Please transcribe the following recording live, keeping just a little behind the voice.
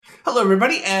Hello,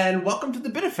 everybody, and welcome to The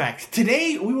Bit Effect.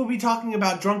 Today, we will be talking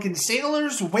about drunken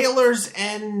sailors, whalers,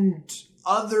 and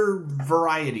other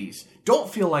varieties.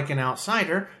 Don't feel like an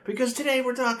outsider, because today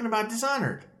we're talking about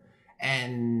Dishonored.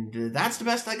 And that's the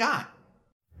best I got.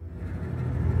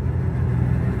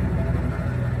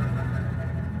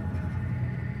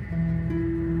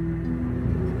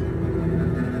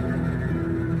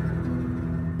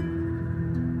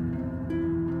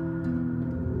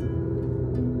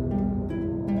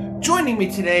 Joining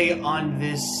me today on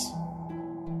this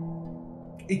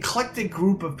eclectic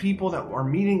group of people that are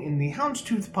meeting in the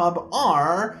Houndstooth pub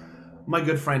are my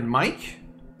good friend Mike.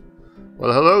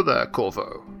 Well, hello there,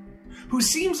 Corvo. Who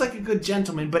seems like a good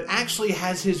gentleman, but actually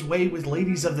has his way with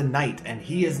ladies of the night, and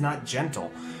he is not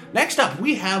gentle. Next up,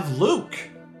 we have Luke.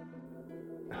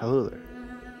 Hello there.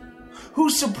 Who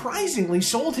surprisingly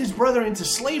sold his brother into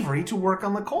slavery to work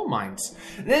on the coal mines.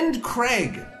 And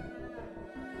Craig.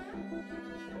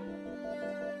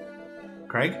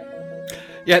 Craig?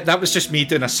 Yeah, that was just me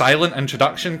doing a silent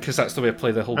introduction because that's the way I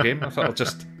play the whole game. I thought I'll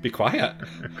just be quiet.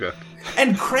 Okay.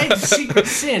 And Craig's secret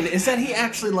sin is that he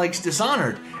actually likes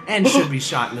Dishonored and should be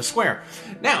shot in the square.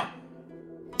 Now,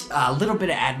 a little bit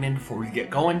of admin before we get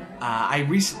going. I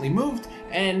recently moved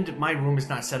and my room is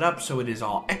not set up, so it is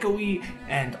all echoey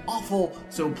and awful.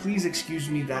 So please excuse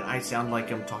me that I sound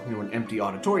like I'm talking to an empty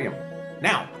auditorium.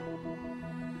 Now,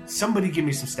 somebody give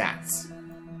me some stats.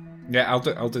 Yeah, I'll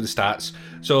do the stats.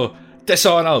 So,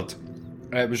 Dishonored.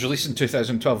 It was released in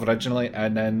 2012 originally,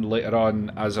 and then later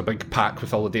on as a big pack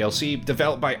with all the DLC.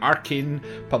 Developed by Arcane,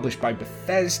 published by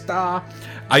Bethesda.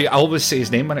 I always say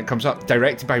his name when it comes up.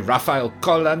 Directed by Rafael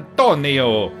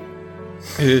Colantonio.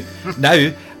 Who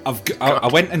now I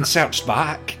went and searched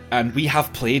back, and we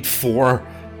have played 4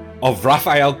 of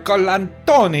Rafael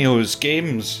Colantonio's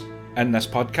games in this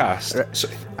podcast. So,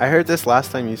 I heard this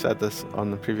last time you said this on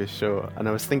the previous show, and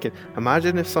I was thinking,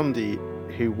 imagine if somebody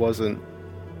who was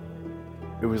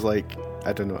like,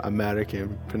 I don't know,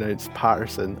 American, pronounced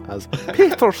Patterson as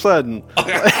Peterson.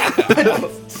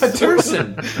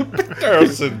 Patterson.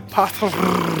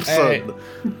 Patterson.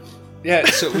 Yeah,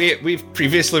 so we've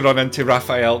previously run into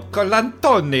Rafael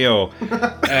Colantonio.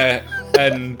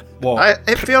 And what?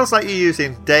 It feels like you're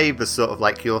using Dave as sort of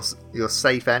like your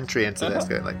safe entry into this.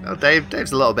 Going like, oh,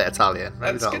 Dave's a little bit Italian.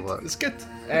 Maybe That's that'll good. work. It's good.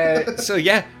 So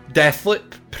yeah,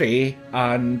 Deathloop, Prey,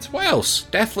 and what else?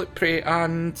 Deathloop, Prey,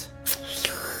 and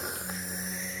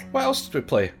what else did we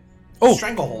play? Oh,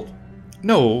 Stranglehold.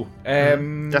 No.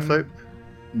 Deathloop.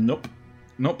 Nope.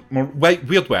 More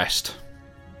Weird West.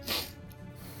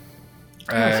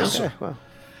 Yeah,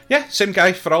 same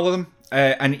guy for all of them.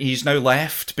 And he's now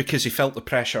left because he felt the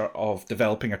pressure of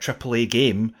developing a AAA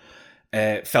game.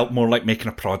 Felt more like making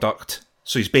a product.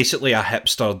 So he's basically a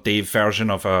hipster Dave version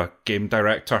of a game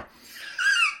director.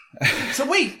 So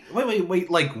wait.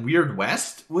 Like Weird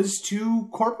West was too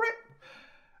corporate?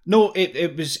 No,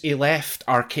 it was he left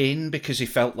Arcane because he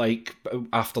felt like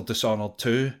after Dishonored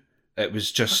 2, it was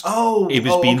just he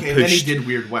was being pushed. Then he did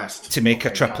Weird West to make a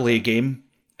AAA game.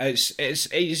 He's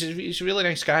a really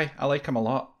nice guy. I like him a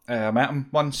lot. I met him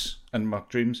once in my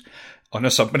dreams on a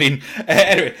submarine.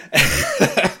 Anyway,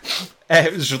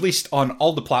 it was released on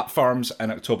all the platforms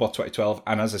in October 2012,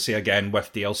 and as I say again,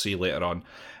 with DLC later on.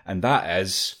 And that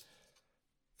is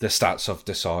the stats of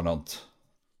Dishonored.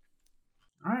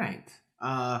 All right.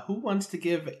 Who wants to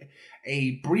give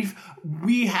a brief...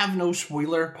 We have no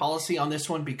spoiler policy on this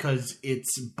one because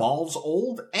it's balls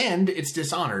old and it's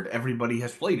Dishonored. Everybody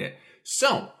has played it.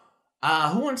 So,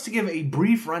 who wants to give a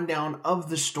brief rundown of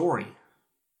the story?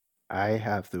 I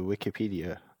have the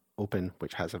Wikipedia open,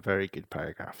 which has a very good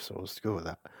paragraph, so let's go with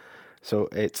that. So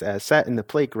it's set in the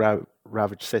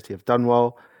plague-ravaged city of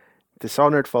Dunwall.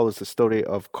 Dishonored follows the story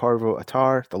of Corvo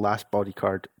Attar, the last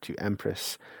bodyguard to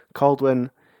Empress Caldwin.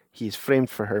 He is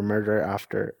framed for her murder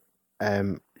after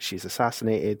she's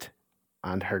assassinated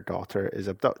and her daughter is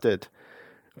abducted.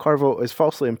 Corvo is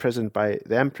falsely imprisoned by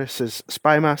the Empress's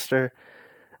spymaster,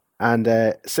 and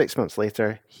 6 months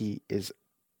later, he is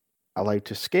allowed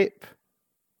to escape,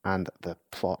 and the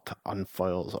plot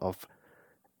unfoils of,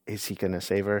 is he going to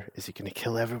save her? Is he going to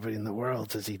kill everybody in the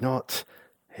world? Is he not?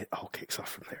 It all kicks off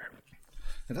from there.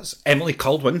 That's Emily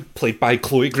Caldwin, played by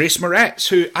Chloe Grace Moretz,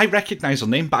 who I recognise her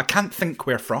name, but I can't think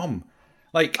where from.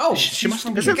 Like, she must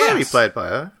have been. Is it really played by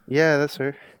her? Yeah, that's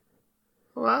her.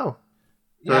 Wow.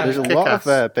 Yeah, there's a lot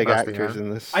of big actors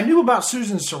in this. I knew about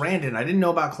Susan Sarandon. I didn't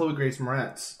know about Chloe Grace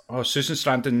Moretz. Oh, Susan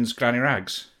Sarandon's Granny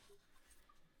Rags.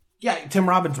 Yeah, Tim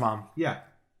Robbins' mom. Yeah.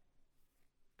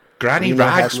 Granny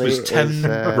Rags was Tim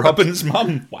Robbins'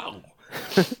 mum. Wow.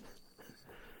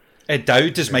 Ed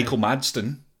Dowd is Michael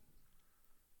Madston.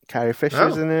 Carrie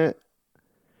Fisher's in it.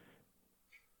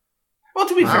 Well,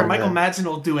 to be fair, Wow, Michael yeah. Madsen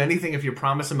will do anything if you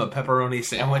promise him a pepperoni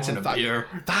sandwich and a beer.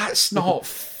 That's not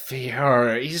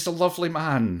fair. He's a lovely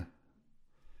man.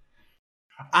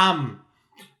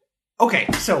 Okay,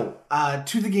 so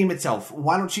to the game itself.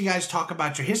 Why don't you guys talk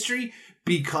about your history?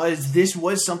 Because this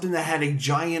was something that had a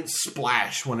giant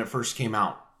splash when it first came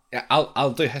out. Yeah,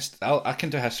 I can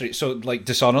do history. So, like,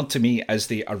 Dishonored to me is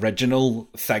the original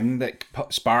thing that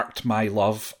sparked my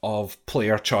love of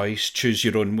player choice, choose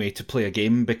your own way to play a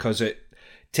game, because it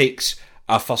takes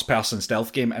a first-person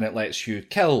stealth game and it lets you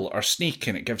kill or sneak,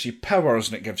 and it gives you powers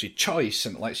and it gives you choice,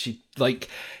 and it lets you, like,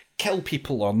 kill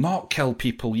people or not kill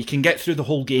people. You can get through the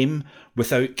whole game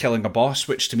without killing a boss,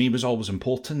 which to me was always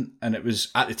important. And it was,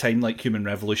 at the time, like Human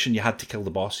Revolution, you had to kill the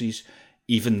bosses,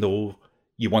 even though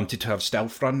you wanted to have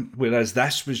stealth run, whereas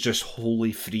this was just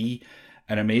wholly free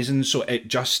and amazing. So it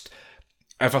just,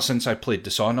 ever since I played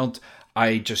Dishonored,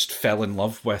 I just fell in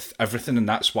love with everything, and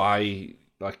that's why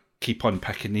I keep on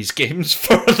picking these games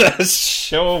for this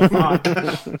show.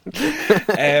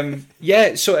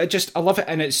 Yeah, so I love it,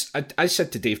 and I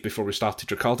said to Dave before we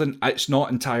started recording, it's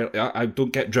not entirely, I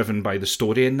don't get driven by the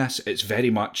story in this. It's very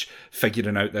much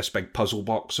figuring out this big puzzle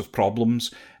box of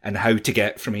problems and how to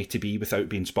get from A to B without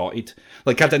being spotted.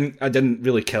 Like, I didn't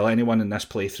really kill anyone in this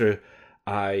playthrough.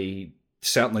 I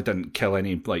certainly didn't kill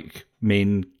any, like,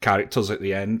 main characters at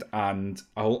the end, and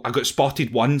I got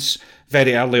spotted once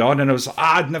very early on, and I was like,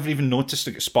 I'd never even noticed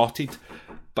I got spotted,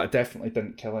 but I definitely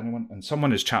didn't kill anyone. And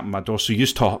someone is chapping my door, so you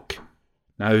talk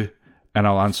now, and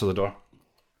I'll answer the door.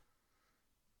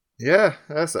 Yeah,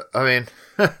 that's it. I mean,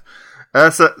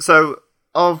 so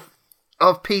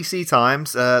of PC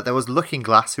times, there was Looking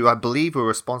Glass, who I believe were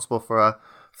responsible for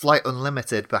Flight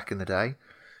Unlimited back in the day,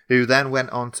 who then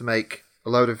went on to make a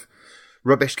load of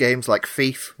rubbish games like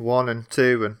Thief 1 and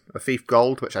 2 and a Thief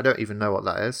Gold, which I don't even know what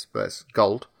that is, but it's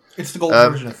gold. It's the gold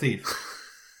version of Thief.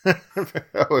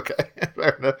 Okay,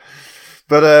 fair enough.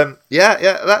 But yeah,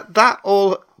 that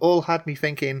all had me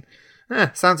thinking,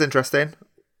 sounds interesting.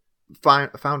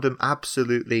 Found them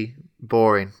absolutely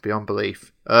boring beyond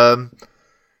belief.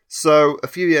 So a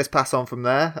few years pass on from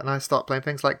there, and I start playing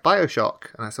things like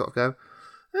BioShock, and I sort of go,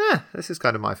 this is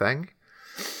kind of my thing.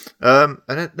 And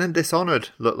then Dishonored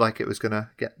looked like it was going to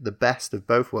get the best of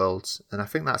both worlds, and I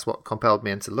think that's what compelled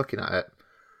me into looking at it.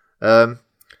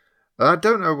 I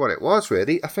don't know what it was,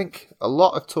 really. I think a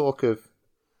lot of talk of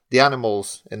the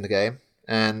animals in the game,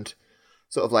 and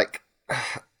sort of like,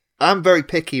 I'm very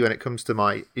picky when it comes to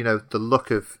my, the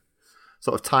look of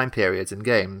sort of time periods in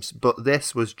games, but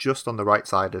this was just on the right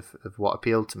side of what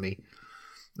appealed to me.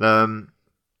 And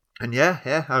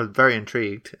yeah, I was very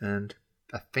intrigued, and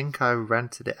I think I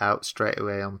rented it out straight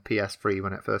away on PS3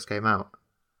 when it first came out.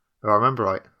 If I remember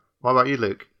right. What about you,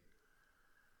 Luke?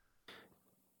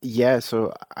 Yeah,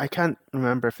 so I can't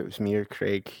remember if it was me or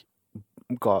Craig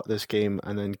got this game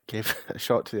and then gave a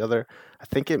shot to the other. I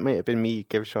think it might have been me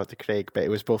gave a shot to Craig, but it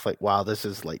was both like, wow, this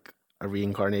is like a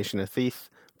reincarnation of Thief,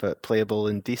 but playable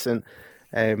and decent.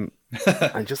 And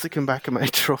just looking back at my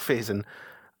trophies, and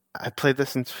I played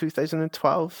this in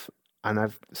 2012, and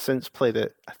I've since played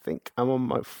it, I think I'm on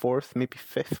my 4th, maybe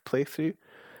 5th playthrough.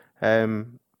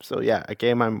 So yeah, a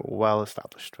game I'm well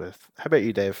established with. How about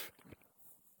you, Dave?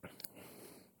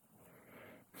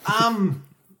 All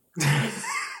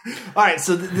right,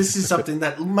 so this is something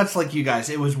that, much like you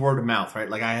guys, it was word of mouth, right?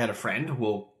 Like, I had a friend,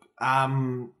 we'll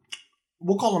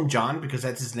call him John because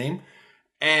that's his name,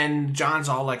 and John's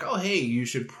all like, oh, hey, you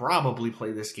should probably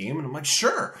play this game, and I'm like,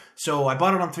 sure. So I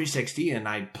bought it on 360, and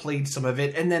I played some of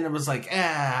it, and then it was like,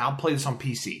 I'll play this on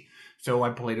PC. So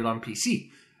I played it on PC.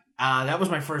 That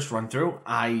was my first run through.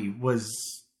 I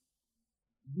was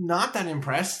not that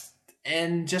impressed,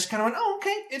 and just kind of went, oh,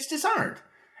 okay, it's Dishonored.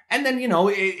 And then,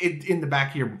 it in the back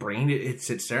of your brain, it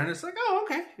sits there and it's like, oh,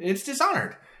 okay, it's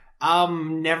Dishonored.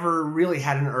 Never really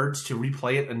had an urge to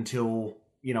replay it until,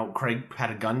 Craig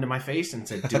had a gun to my face and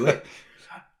said, do it.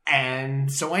 And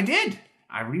so I did.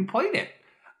 I replayed it.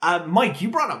 Mike, you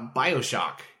brought up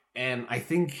BioShock. And I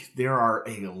think there are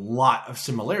a lot of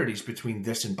similarities between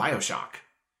this and BioShock.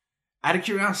 Out of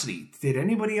curiosity, did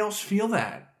anybody else feel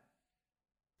that?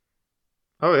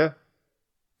 Oh, yeah.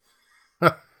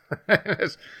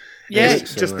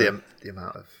 It's just the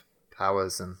amount of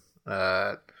powers and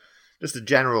just a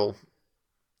general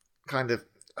kind of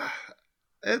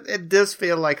it does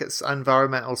feel like it's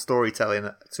environmental storytelling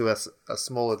to a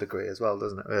smaller degree as well,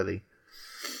 doesn't it, really?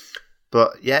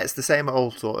 But yeah, it's the same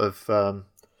old sort of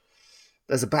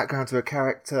there's a background to a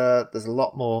character, there's a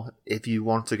lot more if you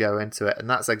want to go into it, and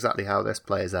that's exactly how this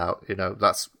plays out.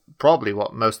 That's probably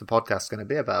what most of the podcast is going to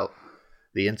be about.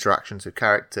 The interactions with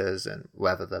characters and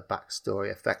whether the backstory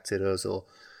affected us or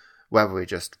whether we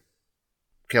just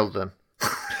killed them.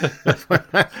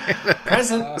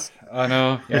 Present. I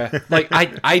know, yeah. Like,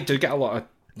 I do get a lot of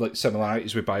like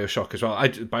similarities with Bioshock as well.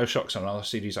 Bioshock's another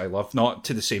series I love, not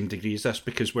to the same degree as this,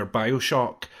 because where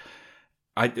Bioshock,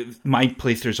 my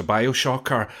playthroughs of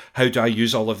Bioshock are, how do I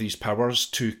use all of these powers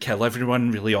to kill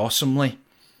everyone really awesomely?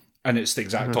 And it's the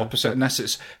exact opposite in this.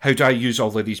 It's, how do I use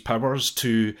all of these powers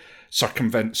to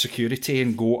circumvent security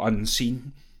and go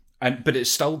unseen? But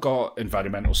it's still got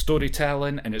environmental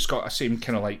storytelling, and it's got a same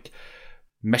kind of like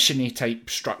mission-y type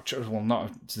structure. Well,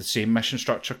 not the same mission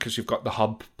structure, because you've got the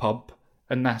hub pub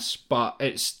in this, but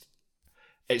it's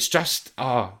just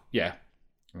yeah.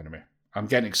 Anyway, I'm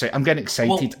getting excited.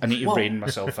 Well, I need to rein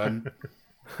myself in.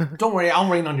 Don't worry, I'll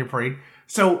rain on your parade.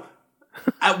 So,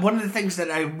 one of the things that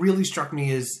really struck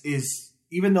me is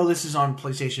even though this is on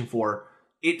PlayStation 4,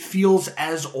 it feels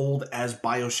as old as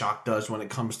BioShock does when it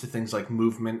comes to things like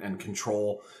movement and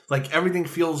control. Like, everything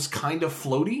feels kind of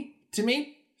floaty to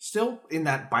me, still, in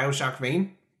that BioShock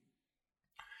vein.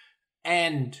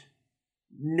 And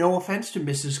no offense to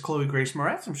Mrs. Chloe Grace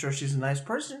Moretz, I'm sure she's a nice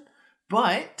person,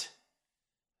 but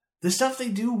the stuff they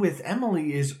do with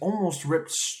Emily is almost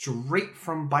ripped straight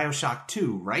from BioShock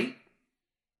 2, right?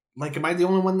 Like, am I the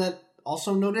only one that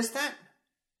also noticed that?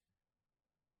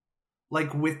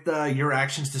 Like, with your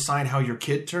actions decide how your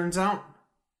kid turns out?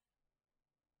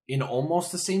 In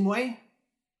almost the same way?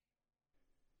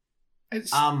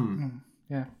 It's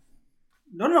yeah.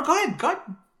 No, go ahead.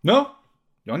 No,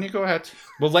 you go ahead.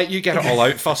 We'll let you get it all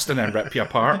out first and then rip you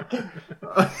apart.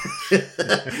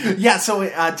 Yeah, so,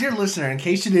 dear listener, in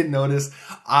case you didn't notice,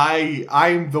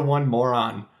 I'm the one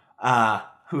moron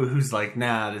who's like,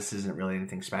 nah, this isn't really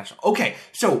anything special. Okay,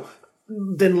 so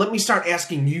then let me start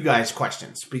asking you guys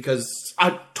questions, because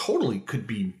I totally could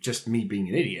be just me being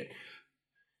an idiot.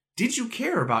 Did you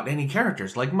care about any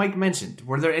characters? Like Mike mentioned,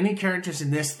 were there any characters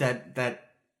in this that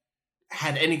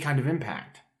had any kind of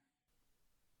impact?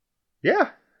 Yeah.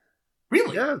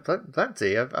 Really? Yeah,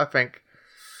 plenty. I think,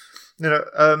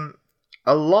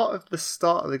 a lot of the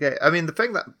start of the game. I mean, the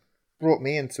thing that brought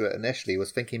me into it initially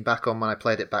was thinking back on when I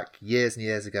played it back years and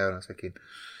years ago, and I was thinking,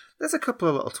 there's a couple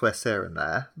of little twists here and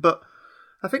there, but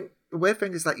I think the weird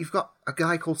thing is that you've got a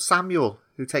guy called Samuel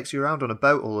who takes you around on a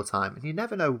boat all the time, and you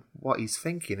never know what he's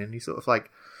thinking, and you sort of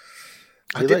like,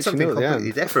 I did something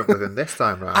completely different with him this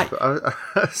time round.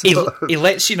 He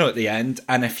lets you know at the end,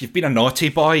 and if you've been a naughty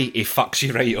boy, he fucks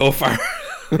you right over.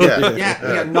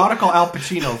 Yeah. Nautical Al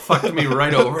Pacino fucked me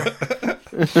right over.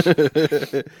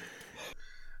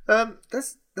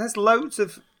 There's loads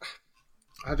of,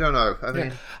 I don't know. I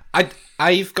mean,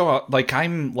 I've got, like,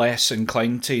 I'm less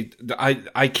inclined to.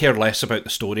 I care less about the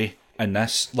story in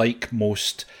this, like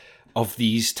most of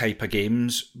these type of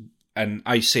games, and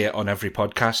I say it on every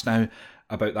podcast now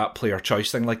about that player choice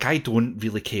thing. Like, I don't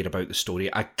really care about the story.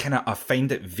 I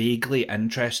find it vaguely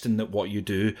interesting that what you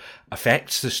do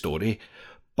affects the story,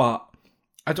 but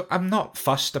I'm not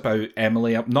fussed about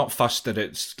Emily. I'm not fussed that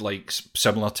it's like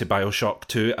similar to BioShock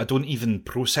 2. I don't even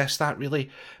process that really,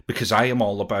 because I am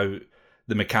all about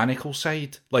the mechanical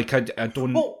side. Like, I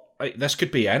don't. This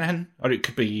could be anything, or it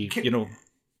could be,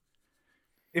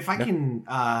 If I can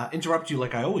interrupt you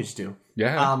like I always do.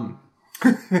 Yeah.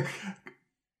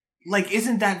 Like,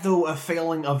 isn't that, though, a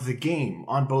failing of the game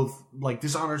on both, like,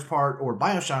 Dishonored's part or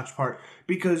BioShock's part?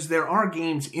 Because there are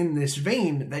games in this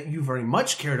vein that you very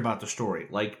much cared about the story,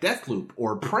 like Deathloop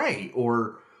or Prey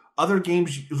or other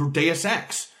games, or Deus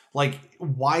Ex. Like,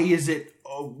 why is it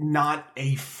not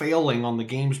a failing on the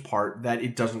game's part that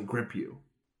it doesn't grip you?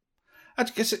 I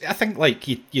think, like,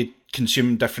 you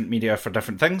consume different media for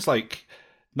different things. Like,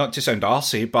 not to sound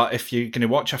arsey, but if you're going to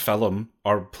watch a film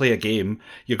or play a game,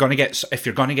 if you're going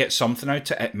to get something out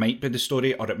of it, it might be the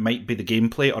story, or it might be the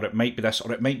gameplay, or it might be this,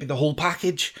 or it might be the whole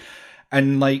package.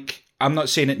 And, like, I'm not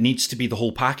saying it needs to be the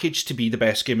whole package to be the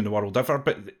best game in the world ever,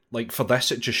 but, like, for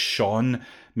this, it just shone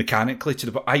mechanically to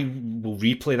the... I will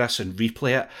replay this and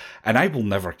replay it, and I will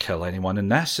never kill anyone in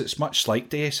this. It's much like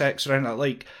Deus Ex or anything.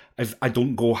 Like, I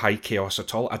don't go high chaos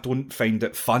at all. I don't find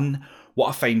it fun. What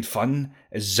I find fun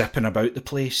is zipping about the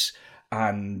place,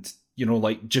 and,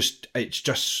 it's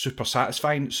just super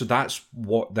satisfying. So that's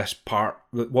what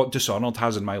what Dishonored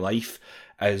has in my life,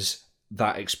 is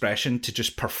that expression to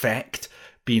just perfect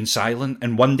being silent.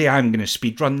 And one day I'm going to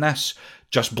speedrun this,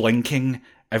 just blinking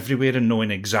everywhere and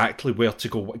knowing exactly where to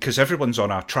go, because everyone's on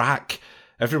a track,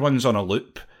 everyone's on a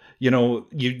loop.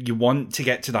 You want to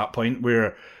get to that point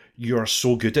where you're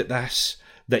so good at this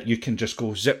that you can just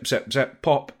go zip, zip, zip,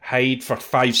 pop, hide for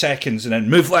 5 seconds, and then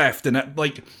move left, and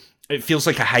it feels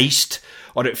like a heist,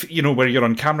 or where you're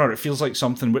on camera, it feels like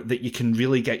something that you can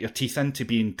really get your teeth into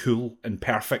being cool and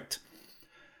perfect.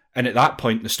 And at that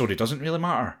point, the story doesn't really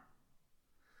matter.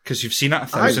 Because you've seen it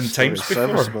 1,000 times It's before.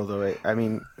 serviceable, though. I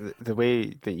mean, the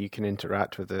way that you can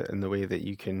interact with it and the way that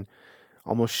you can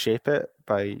almost shape it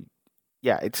by...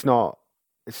 Yeah, it's not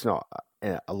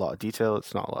a lot of detail,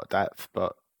 it's not a lot of depth,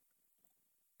 but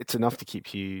it's enough to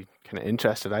keep you kind of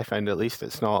interested, I find, at least.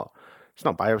 It's not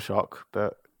Bioshock,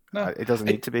 but it doesn't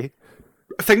need to be.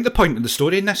 I think the point of the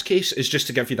story in this case is just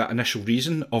to give you that initial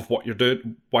reason of what you're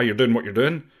doing, why you're doing what you're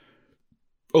doing.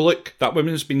 Oh, look, that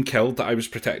woman's been killed that I was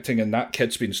protecting and that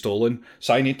kid's been stolen,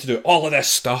 so I need to do all of this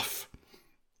stuff.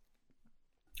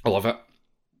 I love it.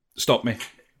 Stop me.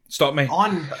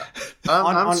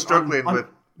 I'm struggling with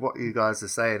what you guys are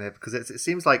saying here, because it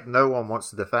seems like no one wants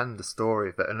to defend the story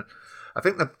of it, and I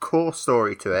think the core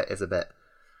story to it is a bit,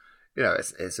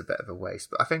 it's a bit of a waste.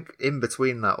 But I think in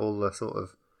between that, all the sort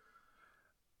of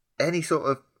any sort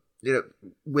of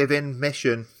within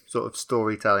mission sort of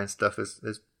storytelling stuff is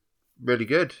really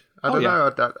good. I don't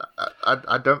know.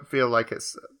 I don't feel like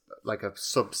it's like a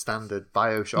substandard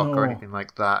Bioshock or anything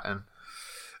like that, and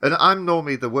I'm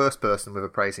normally the worst person with a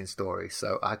praising story,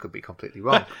 so I could be completely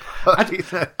wrong.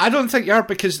 I don't think you are,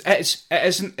 because it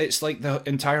isn't. It's like the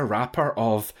entire wrapper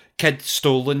of kid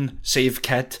stolen, save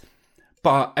kid.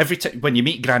 But every time when you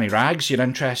meet Granny Rags, you're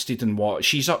interested in what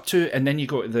she's up to, and then you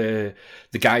go to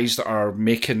the guys that are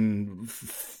making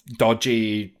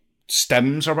dodgy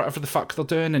stims or whatever the fuck they're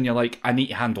doing, and you're like, I need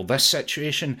to handle this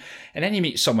situation. And then you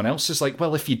meet someone else who's like,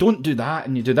 well, if you don't do that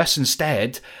and you do this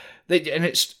instead. And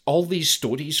it's all these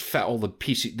stories fit all the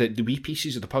pieces, the wee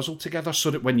pieces of the puzzle together,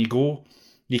 so that when you go,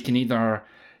 you can either,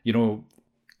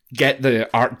 get the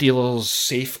art dealer's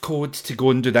safe code to go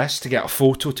and do this, to get a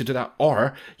photo to do that,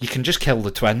 or you can just kill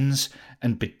the twins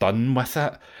and be done with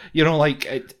it.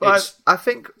 I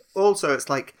think also it's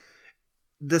like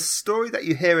the story that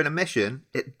you hear in a mission,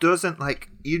 it doesn't like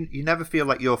you never feel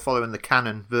like you're following the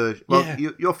canon version. Well,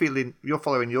 you're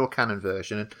following your canon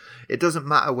version, and it doesn't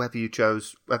matter whether you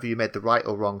made the right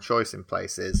or wrong choice in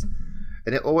places,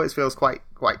 and it always feels quite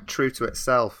true to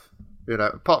itself.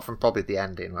 Apart from probably the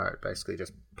ending where it basically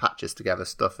just patches together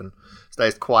stuff and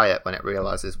stays quiet when it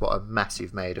realises what a mess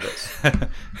you've made of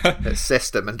its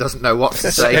system and doesn't know what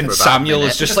to say. And Samuel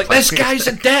is just like, this guy's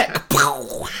a dick.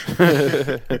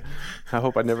 I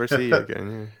hope I never see you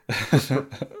again. Yeah.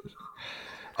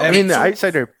 I mean, the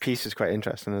Outsider piece is quite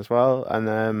interesting as well,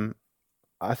 and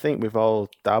I think we've all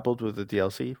dabbled with the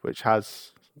DLC, which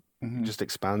has just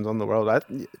expands on the world. I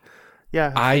think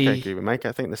I agree with Mike.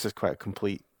 I think this is quite a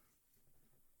complete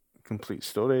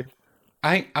story.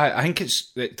 I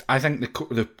think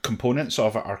the components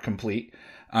of it are complete,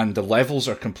 and the levels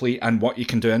are complete, and what you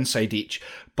can do inside each.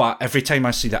 But every time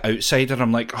I see the Outsider,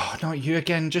 I'm like, oh, not you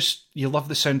again. Just, you love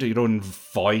the sound of your own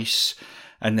voice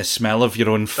and the smell of your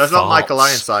own farts. That's not Michael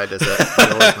Ironside, is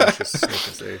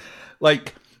it?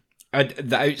 Like,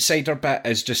 the Outsider bit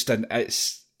is just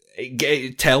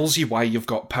it tells you why you've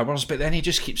got powers, but then he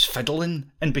just keeps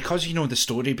fiddling, and because you know the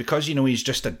story, because you know he's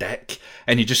just a dick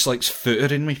and he just likes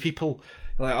footering with people,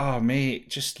 you're like, oh mate,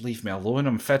 just leave me alone,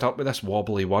 I'm fed up with this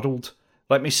wobbly world,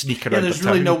 let me sneak around. There's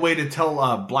really no way to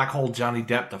tell Black Hole Johnny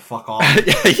Depp to fuck off.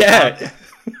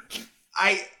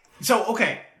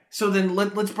 So then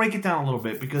let's break it down a little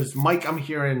bit, because Mike, I'm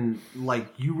hearing like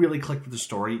you really clicked with the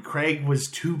story. Craig was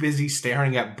too busy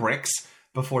staring at bricks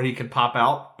before he could pop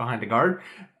out behind a guard.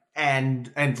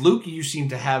 And Luke, you seem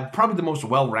to have probably the most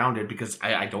well-rounded, because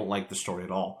I don't like the story at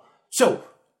all. So,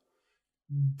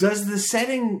 does the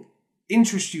setting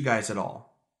interest you guys at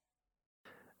all?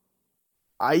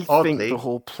 I think the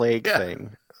whole plague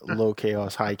thing, low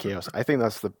chaos, high chaos, I think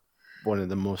that's one of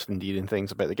the most endearing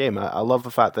things about the game. I love the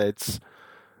fact that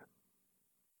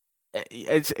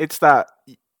it's that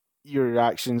your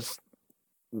actions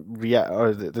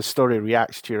or the story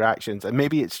reacts to your actions, and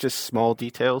maybe it's just small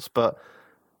details, but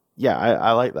yeah,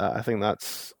 I like that. I think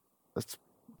that's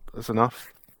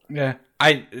enough. Yeah,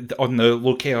 on the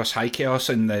low chaos, high chaos,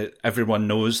 and everyone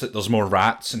knows that there's more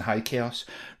rats in high chaos.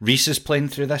 Reese is playing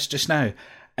through this just now,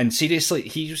 and seriously,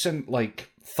 he's in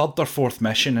like third or fourth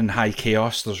mission in high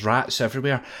chaos. There's rats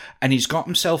everywhere, and he's got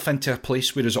himself into a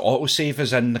place where his autosave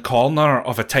is in the corner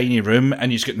of a tiny room,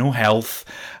 and he's got no health,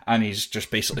 and he's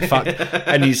just basically fucked.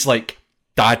 And he's like,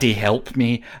 Daddy, help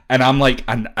me. And I'm like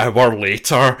an hour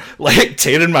later, like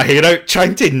tearing my hair out,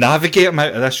 trying to navigate him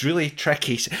out of this really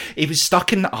tricky. He was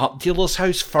stuck in the art dealer's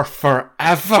house for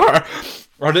forever.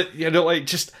 Or,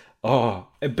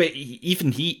 but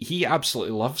even he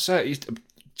absolutely loves it. He's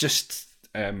just,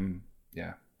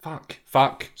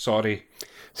 sorry.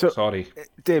 Sorry.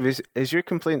 Dave, is your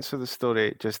complaints for the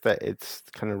story just that it's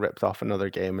kind of ripped off another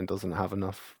game and doesn't have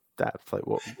enough depth? Like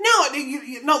what? No,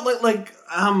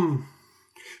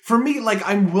 For me, like,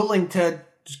 I'm willing to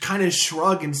kind of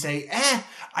shrug and say,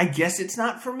 I guess it's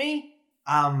not for me.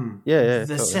 The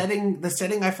totally.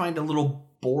 setting I find a little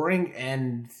boring,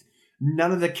 and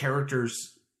none of the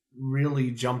characters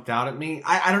really jumped out at me.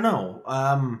 I don't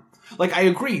know. Like, I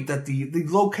agree that the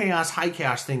low chaos, high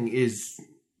chaos thing is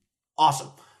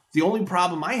awesome. The only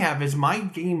problem I have is my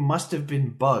game must have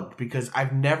been bugged, because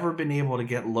I've never been able to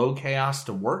get low chaos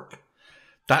to work.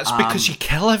 That's because you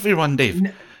kill everyone, Dave.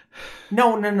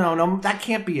 No, that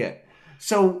can't be it.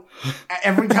 So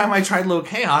every time I try low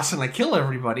chaos and I kill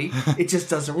everybody, it just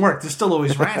doesn't work. There's still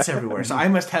always rats everywhere. So I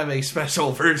must have a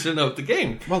special version of the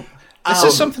game. Well, this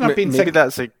is something I've been thinking. Maybe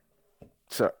that's a...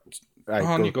 Sorry.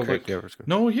 You go.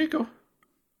 No, you go.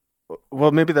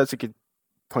 Well, maybe that's a good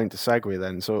point to segue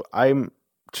then. So I'm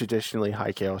traditionally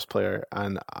high chaos player,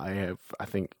 and I have, I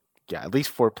think, at least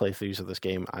 4 playthroughs of this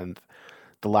game, and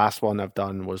the last one I've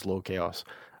done was low chaos.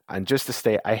 And just to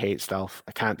state, I hate stealth.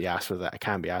 I can't be asked for that. I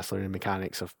can't be asked learning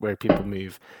mechanics of where people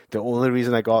move. The only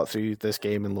reason I got through this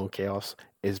game in low chaos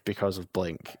is because of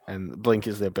Blink. And Blink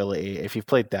is the ability, if you've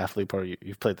played Deathloop or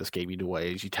you've played this game, you know what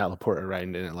it is. You teleport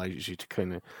around and it allows you to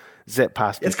kind of zip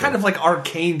past people. It's kind of like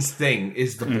Arcane's thing,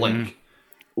 is the Blink.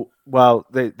 Well,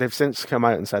 they've since come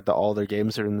out and said that all their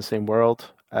games are in the same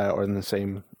world or in the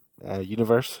same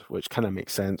universe, which kind of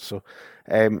makes sense. So,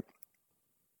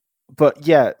 but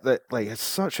yeah, like it's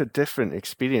such a different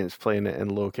experience playing it in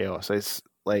low chaos. It's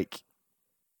like,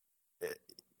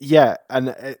 yeah,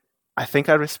 and I think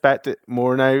I respect it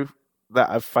more now that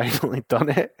I've finally done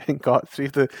it and got through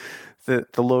the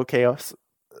low chaos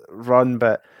run.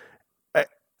 But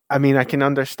I mean, I can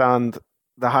understand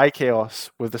the high chaos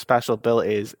with the special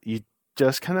abilities. You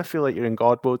just kind of feel like you're in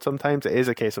God mode sometimes. It is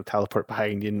a case of teleport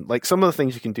behind you. And like some of the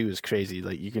things you can do is crazy.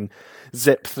 Like you can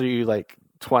zip through like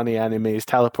 20 enemies,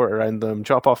 teleport around them,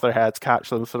 chop off their heads, catch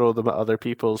them, throw them at other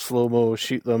people, slow-mo,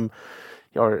 shoot them.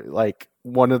 Or like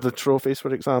one of the trophies,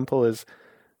 for example, is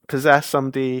possess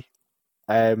somebody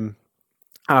after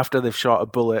they've shot a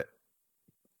bullet.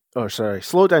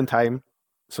 Slow down time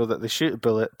so that they shoot a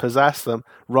bullet, possess them,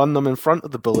 run them in front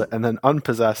of the bullet, and then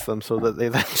unpossess them so that they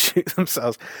then shoot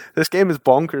themselves. This game is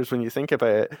bonkers when you think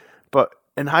about it. But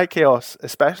in high chaos,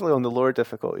 especially on the lower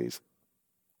difficulties,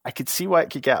 I could see why it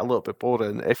could get a little bit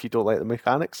boring if you don't like the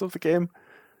mechanics of the game.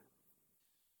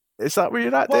 Is that where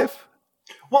you're at, Dave?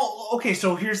 Well, okay,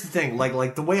 so here's the thing.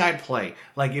 Like the way I play,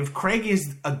 like if Craig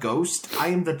is a ghost, I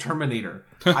am the Terminator.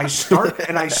 I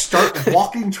start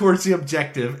walking towards the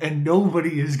objective, and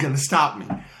nobody is going to stop me.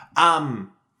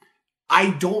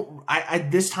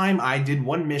 This time I did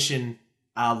one mission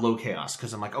low chaos,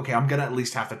 because I'm like, okay, I'm going to at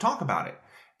least have to talk about it.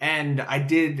 And I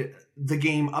did the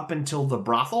game up until the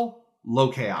brothel,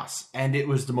 low chaos, and it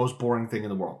was the most boring thing in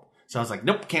the world. So I was like,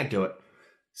 nope, can't do it.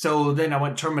 So then I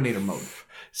went Terminator mode.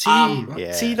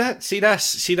 See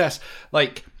this.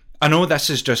 Like, I know this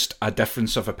is just a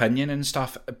difference of opinion and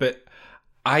stuff, but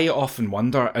I often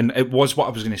wonder, and it was what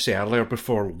I was going to say earlier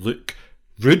before Luke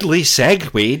rudely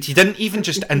segued. You didn't even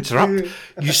just interrupt.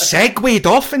 You segued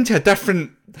off into a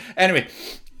different... Anyway,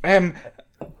 you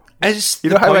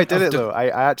know how I did it, though? I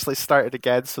actually started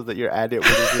again so that your edit would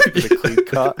have been a clean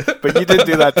cut. But you didn't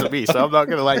do that to me, so I'm not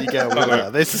going to let you get away with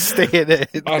that. This is staying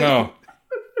in. I know.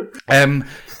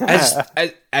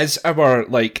 As our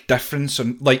like difference,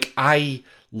 and like I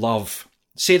love,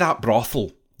 say that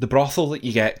brothel, the brothel that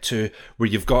you get to where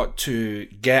you've got to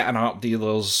get an art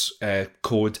dealer's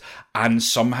code and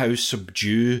somehow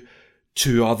subdue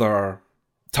 2 other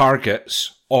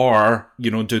targets, or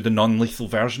do the non-lethal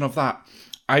version of that.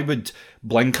 I would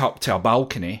blink up to a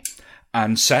balcony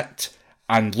and sit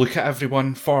and look at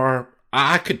everyone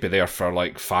I could be there for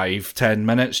like 5-10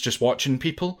 minutes just watching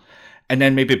people, and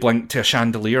then maybe blink to a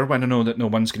chandelier when I know that no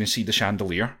one's going to see the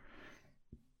chandelier,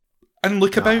 and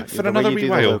look about for another wee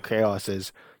while. The chaos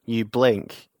is you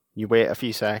blink, you wait a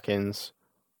few seconds,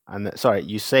 and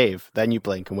you save, then you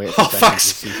blink and wait a few seconds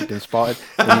to see if you've been spotted,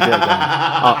 and you do it again.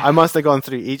 I must have gone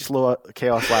through each low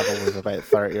chaos level with about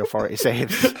 30 or 40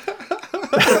 saves.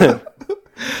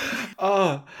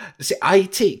 See, I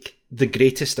take the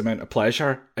greatest amount of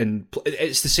pleasure, and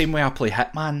it's the same way I play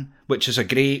Hitman, which is a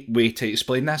great way to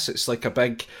explain this. It's like a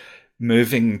big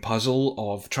moving puzzle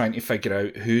of trying to figure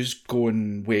out who's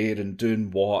going where and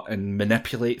doing what and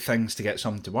manipulate things to get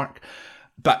something to work.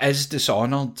 But is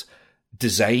Dishonored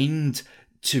designed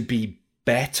to be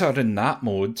better in that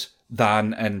mode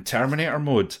than in Terminator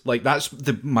mode? Like, that's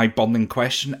my burning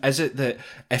question. Is it that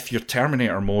if you're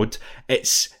Terminator mode,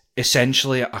 it's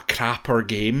essentially a crapper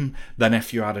game than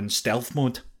if you are in stealth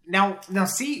mode? Now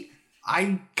see,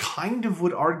 I kind of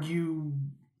would argue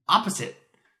opposite.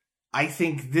 I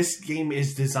think this game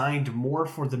is designed more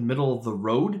for the middle of the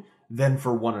road than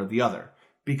for one or the other.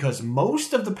 Because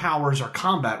most of the powers are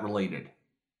combat related.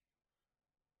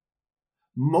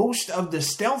 Most of the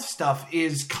stealth stuff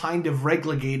is kind of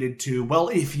relegated to, well,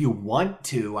 if you want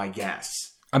to, I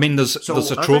guess. I mean, there's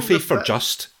a trophy for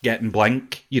just getting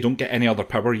blink. You don't get any other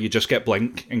power, you just get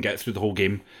blink and get through the whole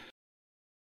game.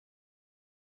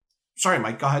 Sorry,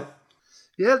 Mike, go ahead.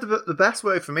 Yeah, the best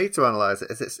way for me to analyse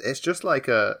it is it's just like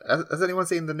has anyone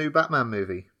seen the new Batman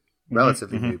movie?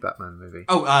 Relatively new Batman movie.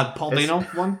 Oh, Paul Dano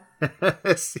one?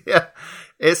 It's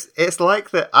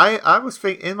like that. I was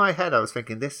thinking in my head. I was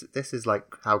thinking this is like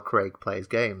how Craig plays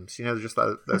games. You know, just like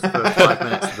those first 5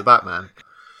 minutes of the Batman.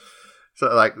 So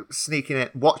like sneaking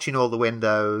it, watching all the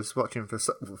windows, watching for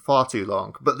far too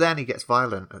long. But then he gets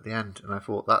violent at the end, and I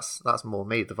thought that's more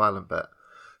me, the violent bit.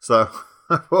 So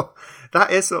that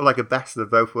is sort of like a best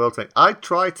of both worlds thing. I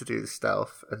tried to do the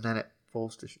stealth, and then it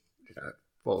falls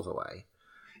away.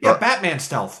 Yeah, Batman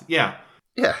stealth. Yeah.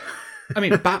 Yeah. I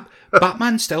mean,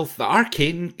 Batman stealth, the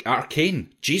Arcane,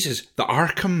 Jesus, the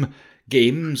Arkham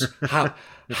games have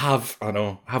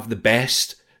the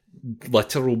best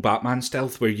literal Batman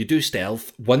stealth where you do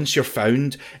stealth. Once you're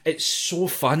found, it's so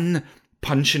fun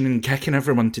punching and kicking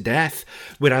everyone to death.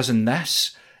 Whereas in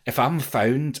this, if I'm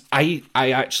found, I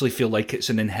actually feel like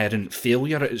it's an inherent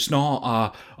failure. It's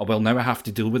not well, now I have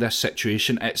to deal with this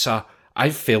situation. It's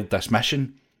I've failed this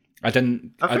mission. I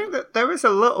think that there is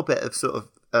a little bit of sort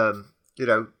of,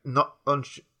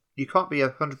 you can't be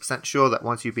 100% sure that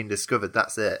once you've been discovered,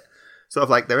 that's it. Sort of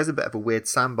like there is a bit of a weird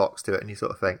sandbox to it, and you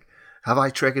sort of think, have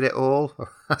I triggered it all? Or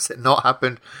has it not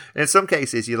happened? In some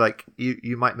cases, you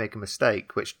might make a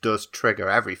mistake, which does trigger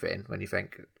everything when you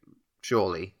think,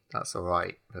 surely that's all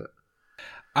right. But,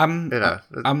 I'm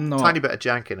not tiny bit of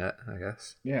jank in it, I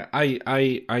guess. Yeah,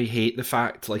 I hate the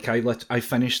fact, like, I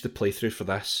finished the playthrough for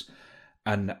this,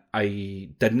 and I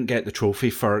didn't get the trophy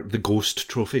for the ghost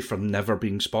trophy for never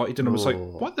being spotted, and I was like,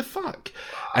 what the fuck?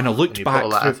 And I looked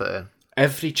back through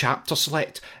every chapter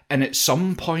select, and at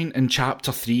some point in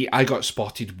chapter 3 I got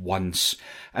spotted once,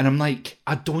 and I'm like,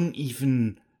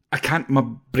 my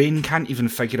brain can't even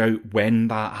figure out when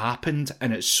that happened,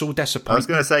 and it's so disappointing. I was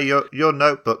going to say, your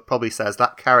notebook probably says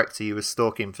that character you were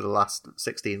stalking for the last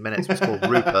 16 minutes was called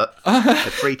Rupert, had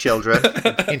 3 children,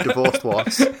 been divorced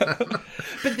once.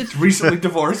 But it's recently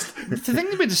divorced. The thing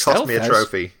with the stealth cost me a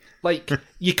trophy. Like,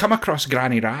 you come across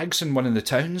Granny Rags in one of the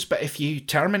towns, but if you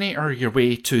Terminator your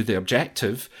way to the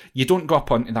objective, you don't go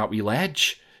up onto that wee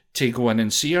ledge to go in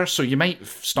and see her, so you might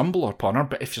stumble upon her,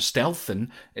 but if you're stealthing,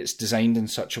 it's designed in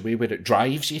such a way where it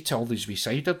drives you to all these wee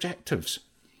side objectives.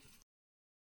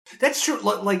 That's true.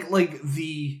 Like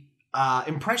the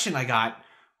impression I got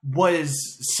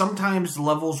was sometimes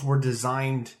levels were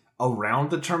designed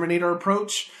around the Terminator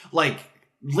approach. Like,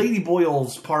 Lady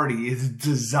Boyle's party is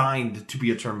designed to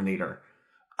be a Terminator.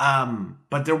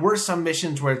 But there were some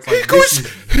missions where it's like...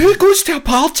 Who goes to a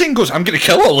party and goes, I'm going to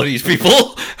kill all of these people?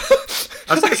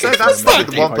 I was going to say, that's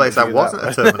probably the one place I wasn't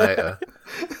a Terminator.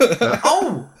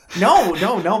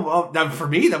 No. For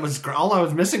me, that was all I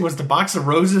was missing was the box of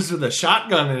roses with a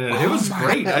shotgun in it. It was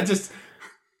great. God. I just...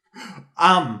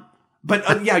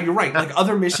 yeah, you're right. Like,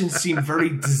 other missions seem very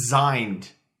designed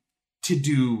to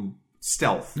do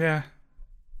stealth. Yeah.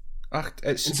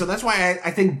 And so that's why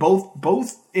I think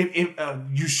both if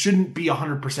you shouldn't be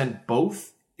 100%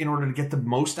 both in order to get the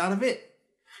most out of it.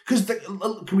 Because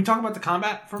can we talk about the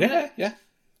combat for a minute? Yeah.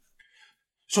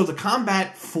 So the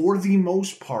combat, for the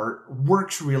most part,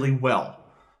 works really well.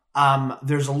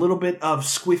 There's a little bit of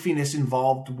squiffiness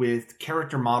involved with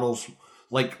character models,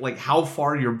 like how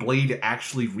far your blade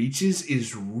actually reaches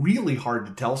is really hard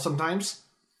to tell sometimes.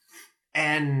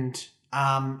 And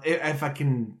if I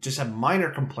can just have a minor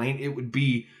complaint, it would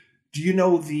be, do you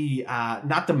know the,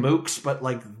 not the mooks, but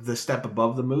like the step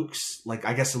above the mooks, like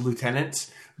I guess the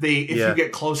lieutenants, if you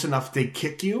get close enough, they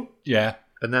kick you. Yeah.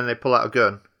 And then they pull out a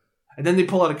gun.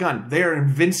 They are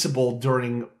invincible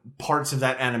during parts of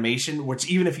that animation, which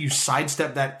even if you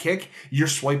sidestep that kick, you're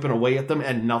swiping away at them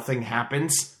and nothing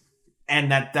happens.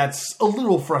 And that's a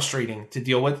little frustrating to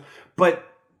deal with. But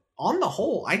on the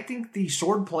whole, I think the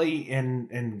sword play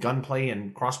and gun play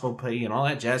and crossbow play and all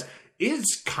that jazz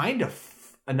is kind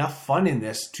of enough fun in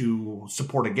this to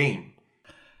support a game.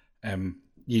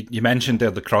 You mentioned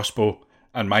there the crossbow,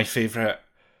 and my favourite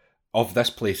of this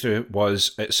playthrough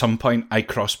was at some point I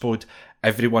crossbowed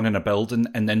everyone in a building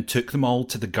and then took them all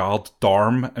to the guard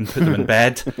dorm and put them in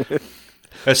bed.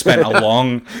 I spent a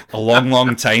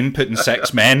long time putting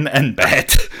 6 men in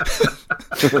bed.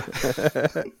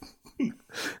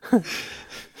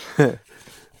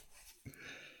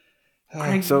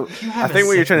 So you have I a think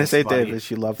what you're trying to say, sickness, buddy. Dave,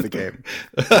 is you love the game.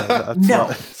 That's No.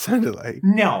 what it sounded like.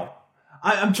 No,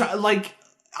 I'm trying. Like,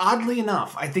 oddly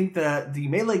enough, I think the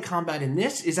melee combat in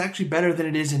this is actually better than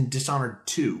it is in Dishonored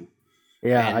 2.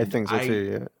 Yeah, And I think so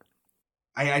too. Yeah.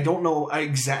 I don't know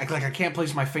exactly. Like, I can't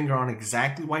place my finger on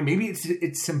exactly why. Maybe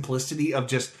it's simplicity of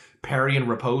just parry and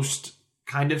riposte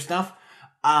kind of stuff.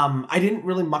 I didn't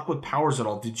really muck with powers at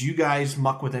all. Did you guys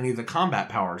muck with any of the combat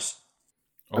powers?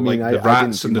 Or I mean, like the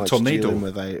rats and the tornado.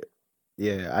 I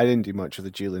didn't do much of the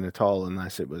dueling at all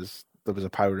unless there was a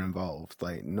power involved.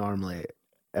 Like normally,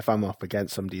 if I'm up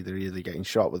against somebody, they're either getting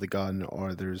shot with a gun,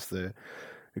 or there's the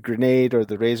grenade, or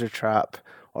the razor trap,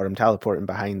 or I'm teleporting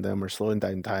behind them, or slowing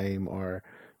down time, or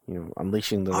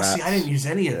unleashing the rats. See, I didn't use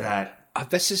any of that.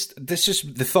 This is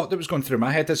the thought that was going through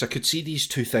my head is I could see these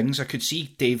two things. I could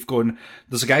see Dave going,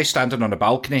 there's a guy standing on a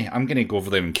balcony, I'm going to go over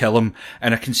there and kill him.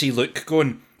 And I can see Luke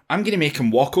going, I'm going to make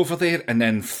him walk over there and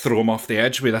then throw him off the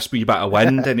edge with this wee bit of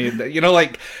wind. And,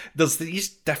 like, there's these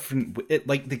different...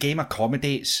 like, the game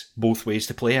accommodates both ways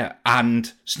to play it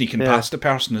and sneaking past a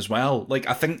person as well. Like,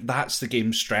 I think that's the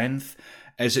game's strength,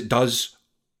 is it does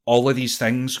all of these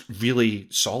things really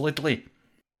solidly.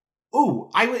 Ooh,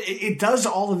 it does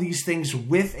all of these things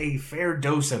with a fair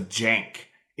dose of jank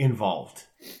involved.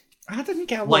 I didn't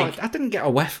get a lot. I didn't get a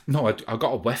whiff. No, I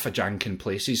got a whiff of jank in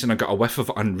places, and I got a whiff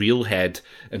of Unreal Head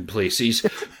in places.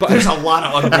 But there's a lot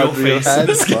of Unreal Face in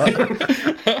this game.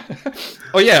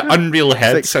 Oh yeah, Unreal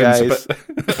Head sounds guys. a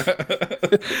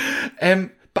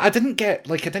bit. But I didn't get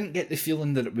the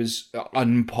feeling that it was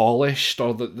unpolished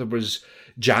or that there was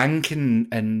jank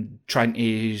and trying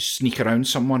to sneak around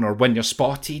someone, or when you're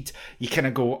spotted, you kind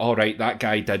of go, all right, that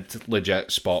guy did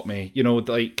legit spot me.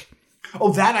 Like.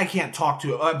 Oh, that I can't talk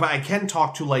to, but I can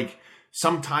talk to, like,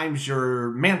 sometimes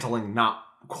your mantling not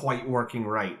quite working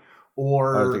right.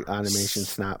 Or the animation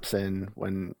snaps in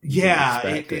when yeah,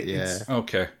 you expect it.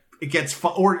 Okay. It gets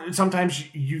or sometimes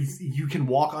you can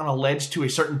walk on a ledge to a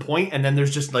certain point, and then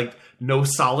there's just, like, no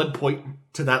solid point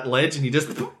to that ledge, and you just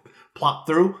plop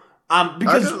through.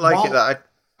 Because I don't like it that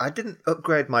I didn't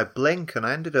upgrade my blink, and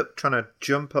I ended up trying to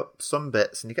jump up some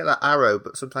bits, and you get that arrow,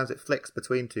 but sometimes it flicks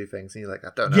between two things, and you're like, I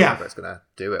don't know whether it's going to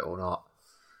do it or not.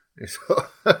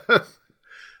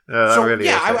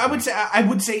 I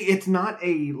would say it's not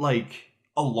a, like,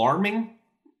 alarming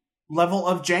level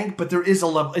of jank, but there is a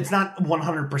level. It's not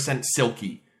 100%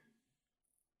 silky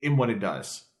in what it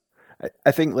does.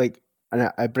 I think, like,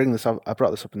 and I bring this up. I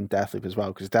brought this up in Deathloop as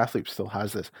well, because Deathloop still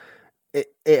has this.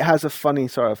 It has a funny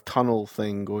sort of tunnel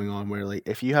thing going on where, like,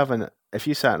 if you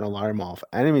set an alarm off,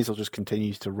 enemies will just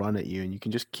continue to run at you, and you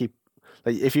can just keep,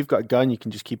 like, if you've got a gun, you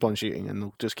can just keep on shooting, and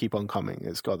they'll just keep on coming.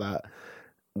 It's got that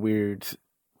weird,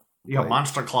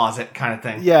 monster closet kind of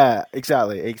thing. Yeah,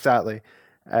 exactly.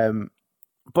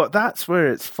 But that's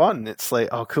where it's fun. It's like,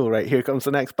 oh, cool, right, here comes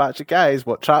the next batch of guys.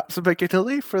 What traps am I going to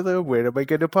leave for them? Where am I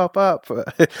going to pop up?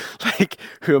 Like,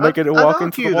 who am I going to walk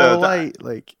into the wall of light?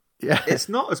 Like, yeah. It's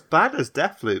not as bad as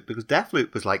Deathloop, because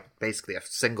Deathloop was like basically a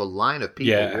single line of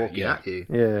people walking at you.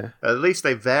 Yeah. At least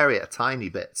they vary it a tiny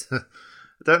bit. I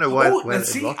don't know why.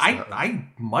 I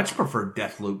much prefer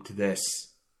Deathloop to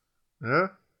this. Yeah.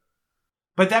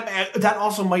 But that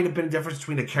also might have been a difference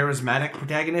between a charismatic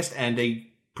protagonist and a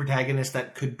protagonist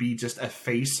that could be just a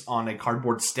face on a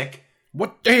cardboard stick.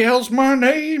 What the hell's my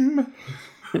name?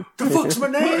 The fuck's my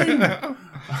name?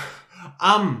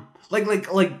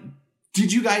 Like,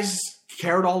 did you guys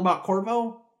care at all about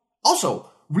Corvo?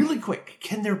 Also, really quick,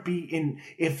 can there be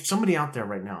if somebody out there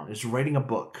right now is writing a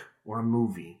book or a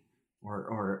movie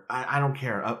or I don't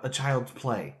care, a child's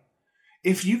play,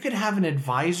 if you could have an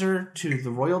advisor to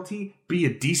the royalty be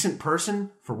a decent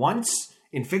person for once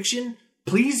in fiction,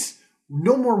 please,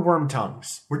 no more worm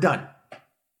tongues. We're done.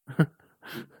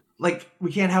 Like,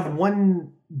 we can't have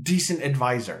one decent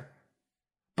advisor.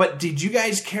 But did you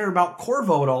guys care about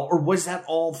Corvo at all, or was that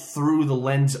all through the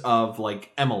lens of,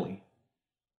 like, Emily?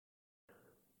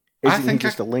 Isn't he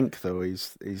just a link, though?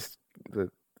 He's the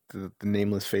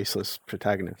nameless, faceless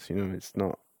protagonist. It's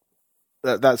not.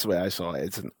 That's the way I saw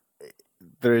it.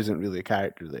 There isn't really a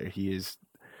character there. His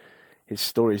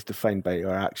story is defined by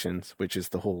our actions, which is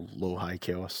the whole low-high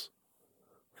chaos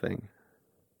thing.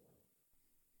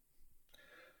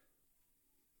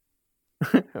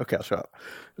 Okay, I'll shut up.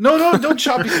 No, don't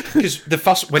shut up. Because the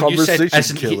first, when you said,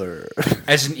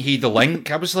 isn't he the link?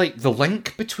 I was like, the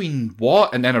link between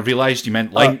what? And then I realised you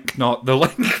meant link, not the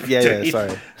link. Yeah,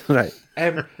 sorry. Right.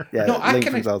 Yeah, no, Link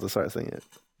from Zelda sort of thing. Yeah.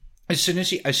 As soon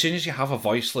as you have a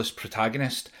voiceless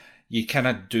protagonist, you kind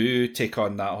of do take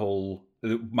on that whole,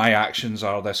 my actions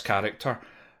are this character.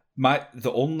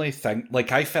 The only thing,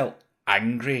 like, I felt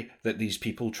angry that these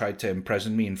people tried to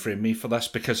imprison me and frame me for this,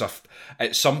 because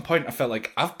at some point I felt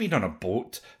like I've been on a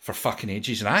boat for fucking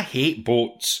ages and I hate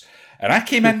boats, and I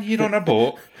came in here on a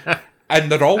boat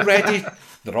and they're already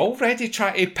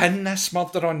trying to pin this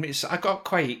murder on me. So I got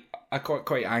quite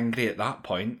angry at that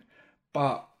point.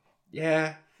 But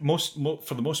yeah,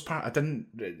 for the most part, I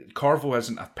didn't. Corvo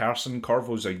isn't a person.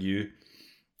 Corvo's a you,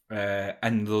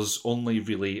 and there's only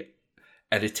really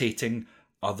irritating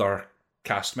other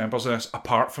cast members in this,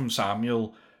 apart from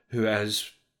Samuel, who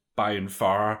is by and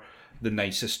far the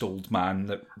nicest old man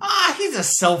that... he's a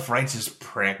self-righteous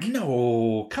prick.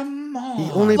 No, come on.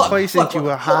 He only plays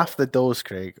into half the dose,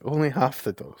 Craig. Only half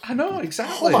the dose. I know,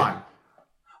 exactly.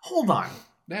 Hold on.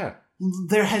 Yeah.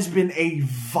 There has been a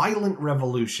violent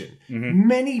revolution. Mm-hmm.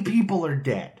 Many people are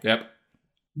dead. Yep.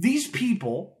 These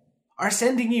people are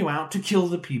sending you out to kill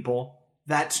the people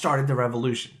that started the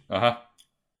revolution. Uh-huh.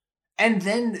 And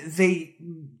then they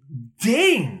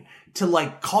deign to,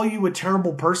 like, call you a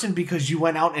terrible person because you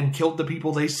went out and killed the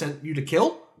people they sent you to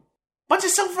kill? Bunch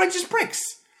of self-righteous pricks.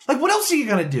 Like, what else are you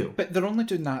going to do? But they're only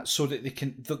doing that so that they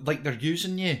can... they're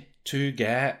using you to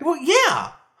get... Well,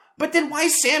 yeah. But then why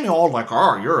is Samuel all like,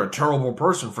 you're a terrible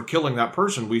person for killing that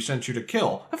person we sent you to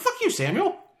kill? Fuck you,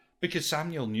 Samuel. Because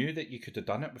Samuel knew that you could have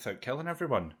done it without killing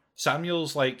everyone.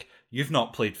 Samuel's like, you've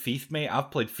not played Thief, mate.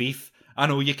 I've played Thief. I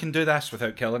know you can do this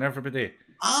without killing everybody.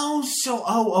 Well,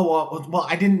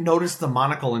 I didn't notice the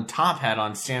monocle and top hat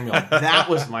on Samuel. That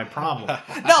was my problem.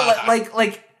 No,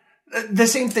 like the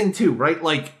same thing too, right?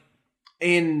 Like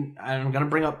I'm going to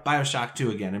bring up BioShock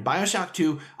 2 again. In BioShock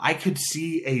 2, I could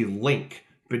see a link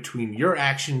between your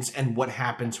actions and what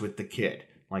happens with the kid.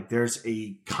 Like there's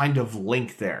a kind of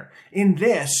link there. In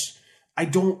this, I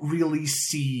don't really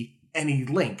see any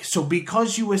link. So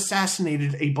because you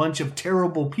assassinated a bunch of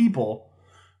terrible people,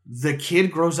 the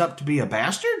kid grows up to be a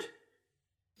bastard?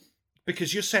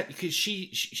 Because you're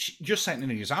setting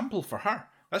an example for her.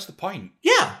 That's the point.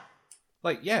 Yeah.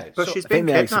 But she's been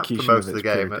kidnapped for most of the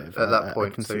game at that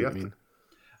point. So you have to...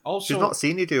 Also, she's not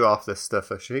seen you do half this stuff,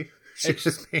 has she? She's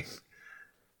just been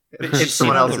in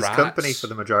someone else's company for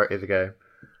the majority of the game.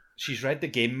 She's read the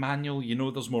game manual.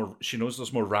 She knows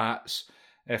there's more rats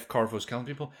if Corvo's killing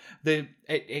people. It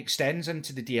extends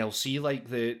into the DLC. Like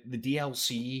the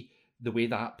DLC, the way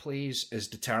that plays is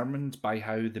determined by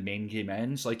how the main game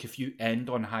ends. Like if you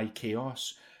end on high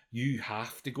chaos, you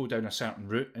have to go down a certain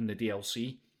route in the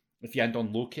DLC. If you end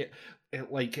on low chaos,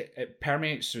 it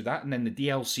permeates through that, and then the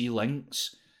DLC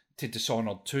links to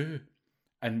Dishonored 2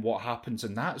 and what happens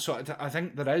in that. So I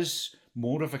think there is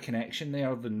more of a connection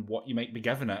there than what you might be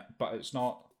giving it, but it's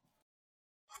not.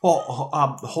 Well,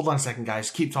 hold on a second,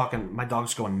 guys. Keep talking. My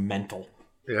dog's going mental.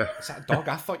 Yeah. Is that a dog?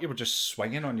 I thought you were just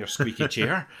swinging on your squeaky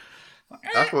chair.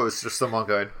 I thought it was just someone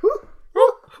going,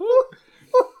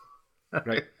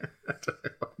 right.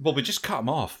 Well, we just cut him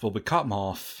off.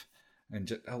 And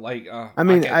just,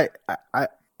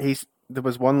 there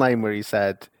was one line where he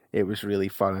said it was really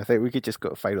fun. I think we could just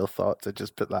go to final thoughts and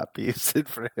just put that piece in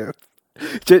for him.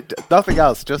 Nothing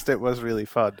else, just it was really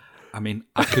fun. I mean,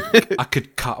 I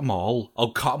could cut them all.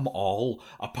 I'll cut them all.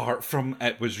 Apart from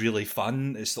it was really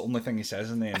fun. It's the only thing he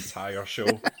says in the entire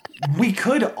show. We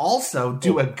could also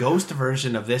do a ghost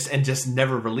version of this and just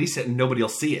never release it, and nobody will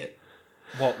see it.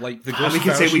 What, like the ghost? We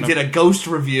could say we did a ghost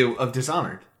review of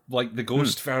Dishonored, like the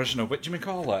ghost version of what do you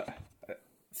call it?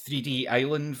 3D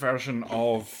Island version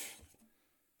of.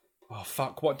 Oh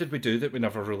fuck! What did we do that we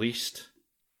never released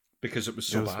because it was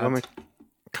so bad?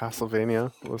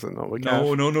 Castlevania, was it not?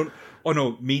 No. Oh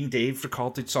no, me and Dave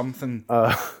recorded something.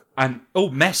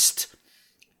 Mist.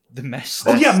 The Mist.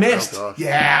 Oh yeah, Mist. Oh,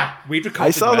 yeah. We recorded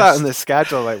I saw Mist. that in the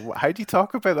schedule. Like, how do you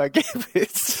talk about that game?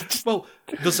 Well,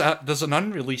 there's an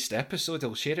unreleased episode.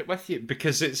 I'll share it with you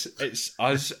because it's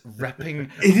us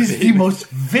ripping. It is the most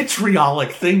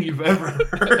vitriolic thing you've ever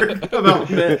heard about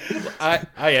Mist. I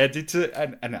edited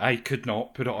it and I could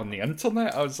not put it on the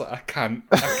internet. I was like, I can't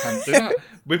do that.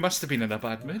 We must have been in a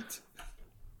bad mood.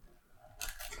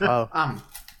 Oh.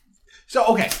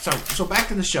 So back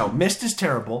to the show. Mist is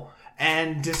terrible.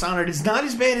 And Dishonored is not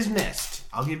as bad as Mist.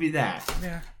 I'll give you that.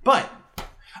 Yeah. But,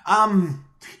 I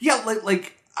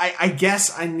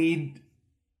guess I need...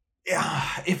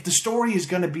 if the story is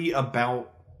going to be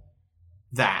about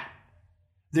that,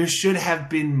 there should have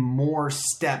been more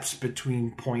steps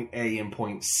between point A and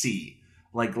point C.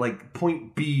 Like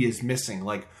point B is missing.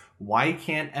 Like, why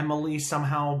can't Emily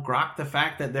somehow grok the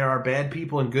fact that there are bad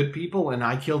people and good people and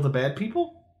I kill the bad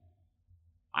people?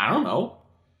 I don't know.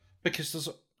 Because there's...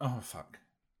 Oh, fuck.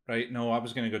 Right, no, I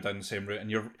was going to go down the same route,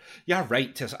 and you're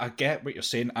right, Tess. I get what you're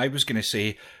saying. I was going to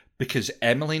say, because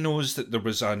Emily knows that there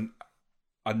was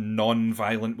a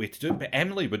non-violent way to do it, but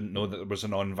Emily wouldn't know that there was a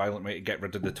non-violent way to get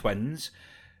rid of the twins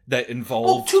that involved.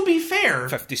 Well, to be fair,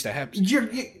 50 steps.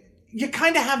 You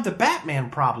kind of have the Batman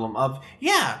problem of,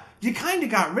 you kind of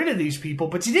got rid of these people,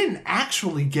 but you didn't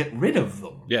actually get rid of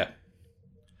them. Yeah.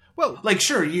 Well, like,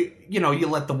 sure, you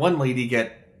let the one lady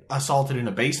get assaulted in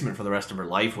a basement for the rest of her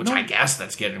life, which I guess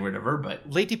that's getting rid of her,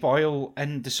 but... Lady Boyle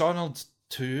in Dishonored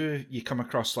 2, you come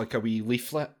across like a wee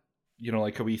leaflet,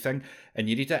 like a wee thing, and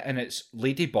you read it, and it's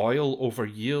Lady Boyle over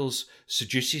years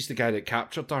seduces the guy that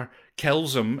captured her,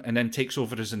 kills him, and then takes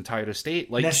over his entire estate.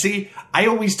 Like, now, see, I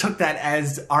always took that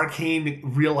as Arcane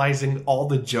realizing all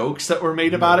the jokes that were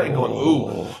made about it and going,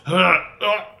 ooh,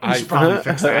 I should probably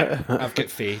fix that. I've got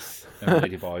faith in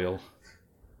Lady Boyle.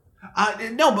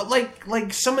 No, but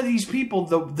like some of these people,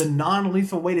 the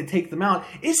non-lethal way to take them out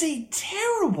is a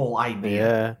terrible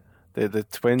idea. Yeah, the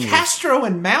twins. Castro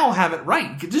and Mal have it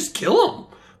right. You could just kill them.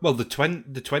 Well, the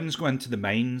twins go into the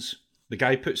mines. The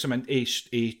guy puts them in.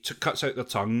 He cuts out their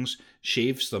tongues,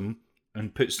 shaves them,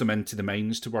 and puts them into the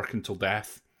mines to work until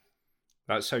death.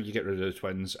 That's how you get rid of the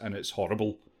twins, and it's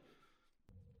horrible.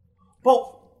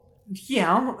 Well,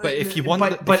 yeah, but if you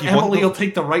want, Emily will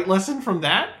take the right lesson from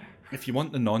that. If you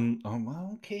want the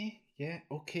well, okay, yeah,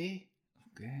 okay.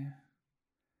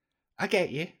 I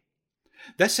get you.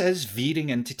 This is veering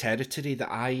into territory that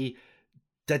I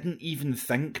didn't even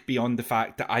think beyond the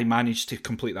fact that I managed to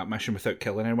complete that mission without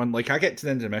killing anyone. Like, I get to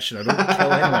the end of the mission, I don't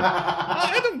kill anyone.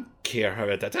 I don't care how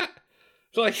I did it.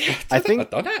 Like, I've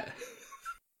done it.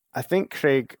 I think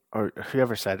Craig, or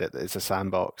whoever said it, it's a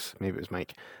sandbox. Maybe it was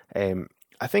Mike.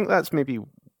 I think that's maybe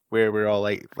where we're all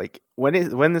like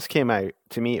when this came out,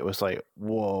 to me it was like,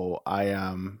 whoa, I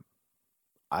am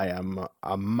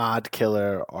a mad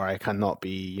killer, or I cannot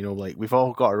be, like, we've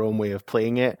all got our own way of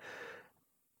playing it,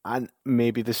 and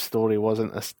maybe the story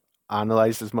wasn't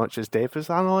analysed as much as Dave has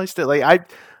analysed it. Like,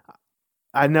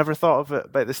 I never thought of it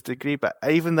by this degree, but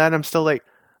even then I'm still like,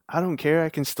 I don't care, I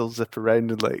can still zip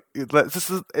around and like,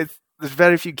 there's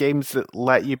very few games that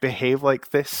let you behave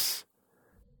like this.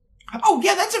 Oh,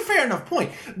 yeah, that's a fair enough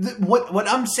point. What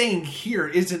I'm saying here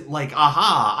isn't like,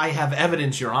 aha, I have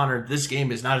evidence, Your Honor, this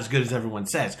game is not as good as everyone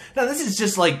says. No, this is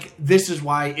just like, this is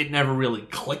why it never really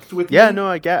clicked with me. Yeah, no,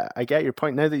 I get your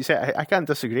point. Now that you say it, I can't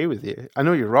disagree with you. I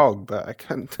know you're wrong, but I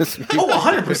can't disagree. Oh,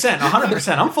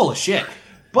 100%. I'm full of shit.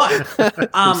 But,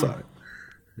 I'm sorry.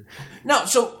 No,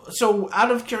 so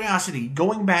out of curiosity,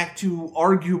 going back to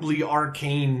arguably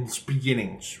Arcane's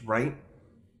beginnings, right?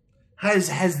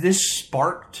 Has this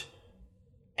sparked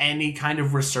any kind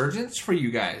of resurgence for you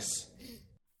guys?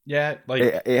 Yeah, like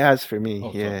it has for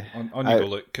me. Yeah, on you go,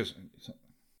 look, because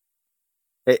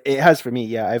it has for me.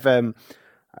 Yeah, I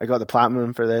got the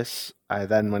platinum for this. I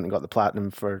then went and got the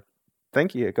platinum for.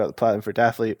 Thank you. I got the platinum for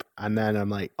Deathloop, and then I'm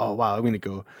like, oh wow,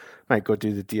 might go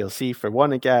do the DLC for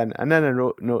 1 again, and then I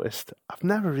noticed I've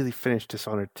never really finished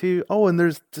Dishonored 2. Oh, and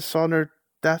there's Dishonored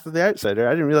Death of the Outsider.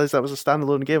 I didn't realize that was a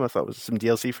standalone game. I thought it was some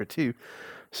DLC for 2.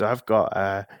 So I've got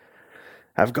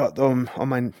them on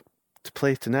my to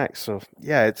play to next. So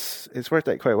yeah, it's worked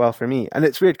out quite well for me. And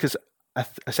it's weird because I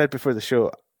said before the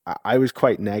show I was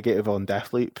quite negative on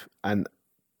Deathloop, and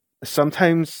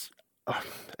sometimes,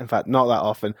 in fact, not that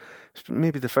often,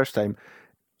 maybe the first time,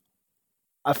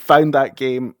 I found that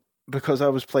game, because I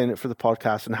was playing it for the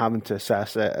podcast and having to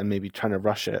assess it and maybe trying to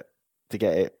rush it to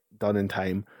get it done in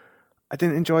time, I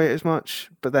didn't enjoy it as much.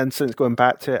 But then since going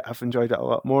back to it, I've enjoyed it a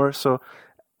lot more. So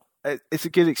it's a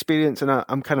good experience, and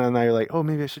I'm kind of now like, oh,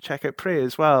 maybe I should check out Prey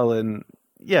as well. And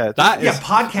yeah,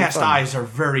 podcast eyes are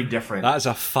very different. That is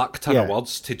a fuck ton of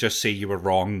words to just say you were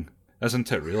wrong,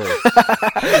 isn't it? Really?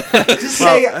 Just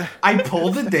say I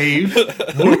pulled a Dave.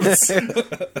 Whoops.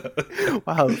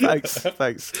 Wow, thanks.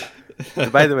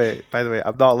 By the way,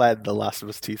 I'm not letting the Last of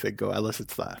Us 2 thing go. I listened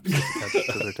to that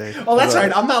the other day. Oh, that's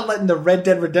right. I'm not letting the Red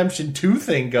Dead Redemption 2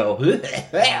 thing go.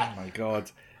 Oh my god.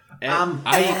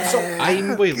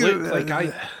 I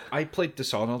played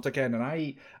Dishonored again,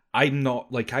 and I'm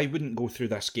not like, I wouldn't go through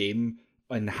this game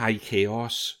in high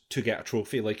chaos to get a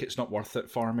trophy. Like, it's not worth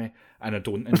it for me, and I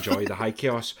don't enjoy the high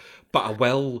chaos. But I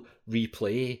will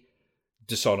replay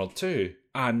Dishonored 2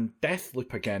 and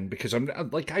Deathloop again, because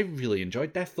I really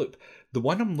enjoyed Deathloop. The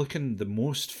one I'm looking the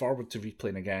most forward to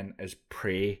replaying again is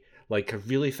Prey. Like, I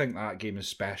really think that game is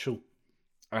special,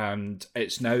 and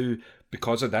it's now,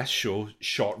 because of this show,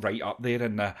 shot right up there,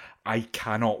 and I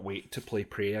cannot wait to play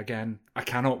Prey again. I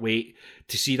cannot wait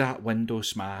to see that window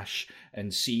smash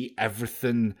and see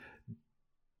everything.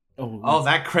 Oh,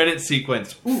 that credit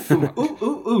sequence.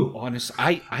 Ooh. Honest,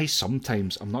 I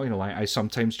sometimes, I'm not going to lie, I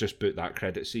sometimes just put that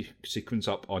credit sequence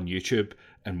up on YouTube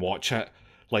and watch it.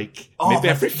 like Oh, maybe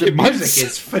every few the months. music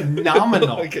is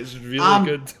phenomenal. Like it's really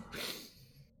good.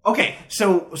 Okay,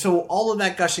 so all of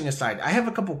that gushing aside, I have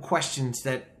a couple questions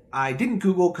that I didn't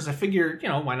Google because I figured,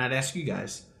 why not ask you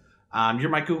guys? You're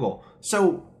my Google.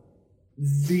 So,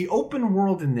 the open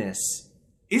world in this,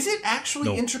 is it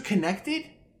actually interconnected?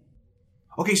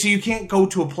 Okay, so you can't go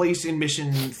to a place in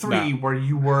Mission 3 where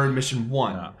you were in Mission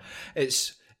 1. No.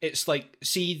 It's like,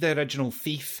 see, the original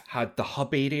Thief had the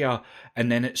hub area,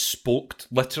 and then it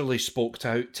literally spoked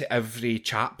out to every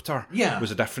chapter. Yeah. It was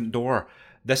a different door.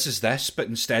 This is this, but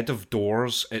instead of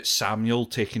doors, it's Samuel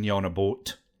taking you on a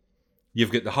boat.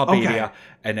 You've got the hub area,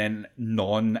 and then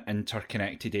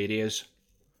non-interconnected areas.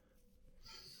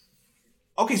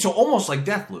 Okay, so almost like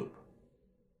Deathloop.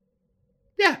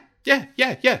 Yeah.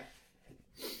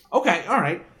 Okay, all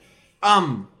right.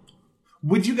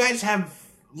 Would you guys have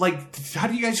how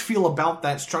do you guys feel about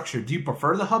that structure? Do you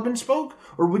prefer the hub and spoke,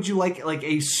 or would you like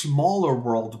a smaller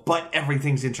world but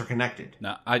everything's interconnected?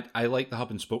 No, I like the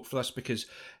hub and spoke for this because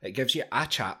it gives you a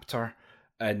chapter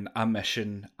and a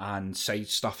mission and side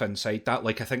stuff inside that.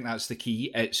 Like, I think that's the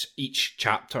key. It's each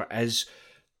chapter is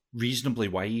reasonably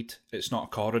wide. It's not a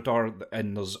corridor,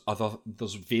 and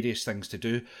there's various things to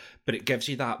do, but it gives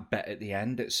you that bit at the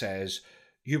end. It says,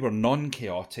 you were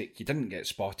non-chaotic, you didn't get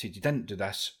spotted, you didn't do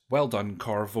this. Well done,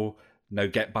 Corvo. Now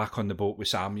get back on the boat with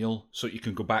Samuel so you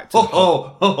can go back to the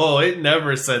hub. It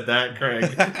never said that,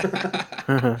 Craig.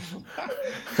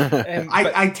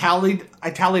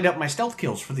 I tallied up my stealth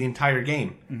kills for the entire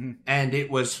game, and it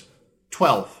was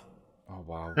 12. Oh,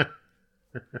 wow.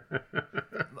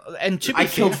 And I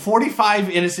killed 45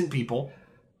 innocent people.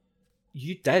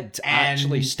 You did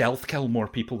actually stealth kill more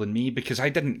people than me because I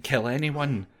didn't kill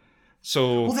anyone.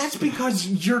 So, well, that's because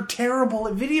you're terrible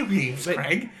at video games,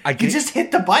 Craig. You just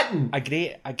hit the button. A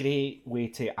great way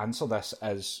to answer this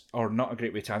is, or not a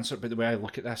great way to answer it, but the way I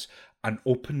look at this, an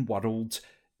open world,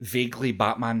 vaguely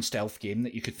Batman stealth game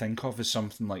that you could think of as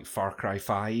something like Far Cry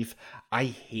 5. I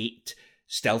hate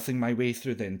stealthing my way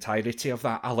through the entirety of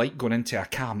that. I like going into a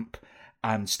camp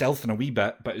and stealthing a wee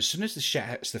bit, but as soon as the shit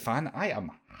hits the fan, I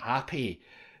am happy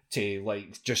to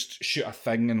just shoot a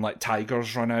thing and let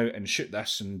tigers run out and shoot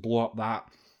this and blow up that.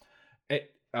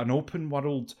 An open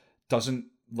world doesn't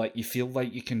let you feel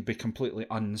like you can be completely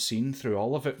unseen through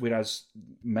all of it, whereas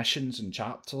missions and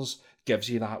chapters gives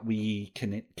you that wee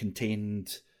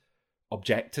contained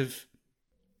objective.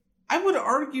 I would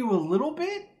argue a little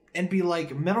bit and be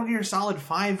like, Metal Gear Solid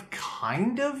 5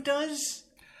 kind of does.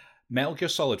 Metal Gear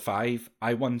Solid 5,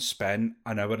 I once spent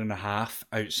an hour and a half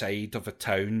outside of a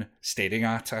town staring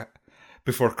at it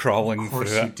before crawling through it. Of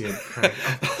course you did, Craig.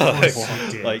 Of course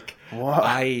you did. Like, what?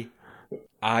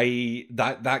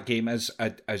 That game is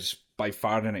by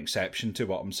far an exception to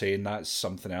what I'm saying. That's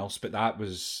something else, but that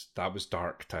was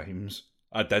dark times.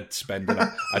 I did spend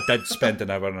an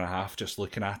hour and a half just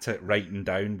looking at it, writing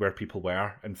down where people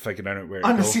were and figuring out where to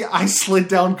Honestly, go. I slid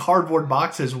down cardboard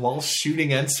boxes while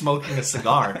shooting and smoking a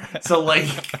cigar. So,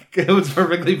 it was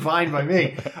perfectly fine by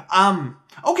me.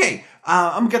 Okay,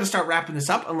 I'm going to start wrapping this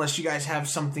up unless you guys have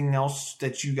something else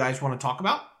that you guys want to talk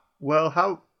about. Well,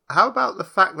 how about the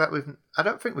fact that I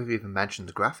don't think we've even mentioned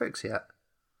the graphics yet.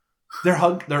 They're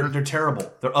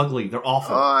terrible. They're ugly. They're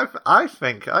awful. Oh, I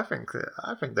think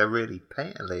they're really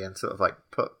painterly and sort of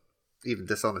put even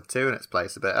Dishonored 2 in its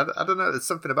place a bit. I don't know. There's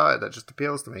something about it that just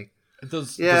appeals to me.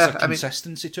 There's a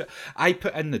consistency to it. I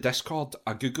put in the Discord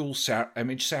a Google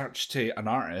image search to an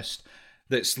artist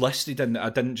that's listed in. I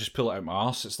didn't just pull it out my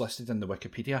arse. It's listed in the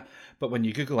Wikipedia. But when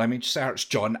you Google image search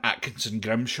John Atkinson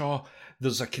Grimshaw,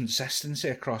 there's a consistency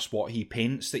across what he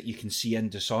paints that you can see in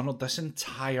Dishonored. This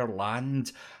entire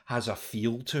land has a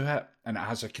feel to it, and it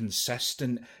has a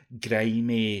consistent,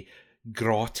 grimy,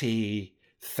 grotty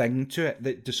thing to it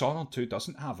that Dishonored 2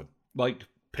 doesn't have. Like,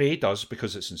 Prey does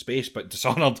because it's in space, but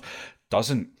Dishonored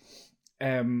doesn't.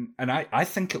 And I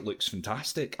think it looks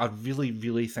fantastic. I really,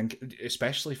 really think,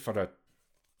 especially for a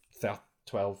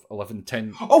 12, 11,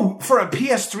 10. Oh, for a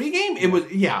PS3 game? It was,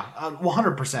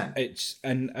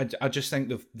 100%. I just think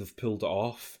they've pulled it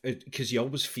off, because you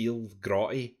always feel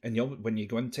grotty, and when you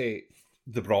go into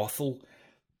the brothel,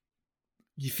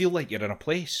 you feel like you're in a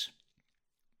place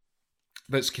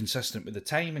that's consistent with the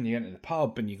time, and you're into the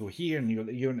pub, and you go here, and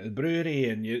you're into the brewery,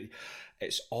 and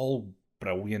it's all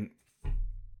brilliant.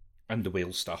 And the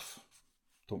whale stuff.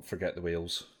 Don't forget the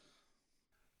whales.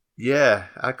 Yeah,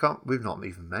 we've not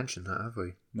even mentioned that, have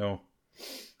we? No.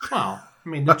 Well, I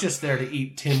mean, they're just there to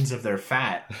eat tins of their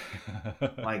fat.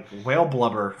 Like, whale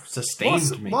blubber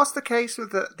sustained me. What's the case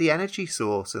with the energy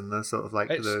source and the sort of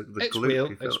the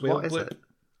glue? What is it?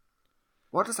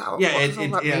 What does that? Yeah, what does all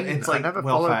that mean? it's like I never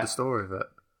whale followed fat. the story of it.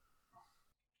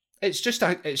 It's just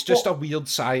a weird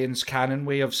science canon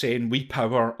way of saying we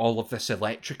power all of this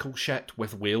electrical shit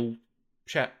with whale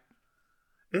shit.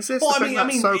 Is this the thing that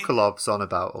Sokolov's on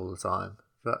about all the time?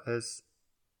 That is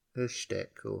his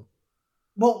shtick, or...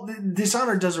 Well,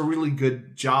 Dishonored does a really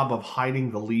good job of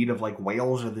hiding the lead of like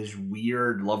whales are these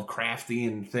weird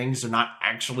Lovecraftian things. They're not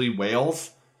actually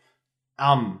whales.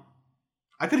 I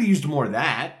could have used more of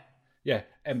that. Yeah,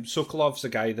 Sokolov's the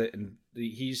guy that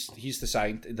he's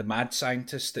the mad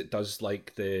scientist that does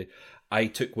like the I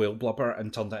took whale blubber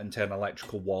and turned it into an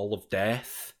electrical wall of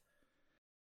death.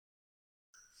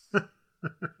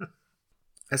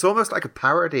 It's almost like a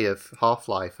parody of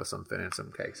Half-Life or something in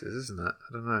some cases, isn't it?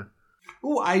 I don't know.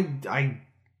 Oh, I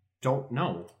don't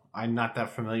know. I'm not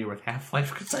that familiar with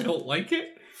Half-Life because I don't like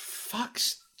it.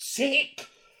 Fuck's sake!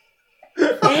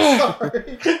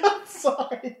 I'm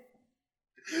sorry.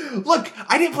 Look,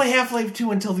 I didn't play Half-Life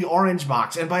 2 until the orange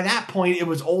box, and by that point it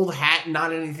was old hat,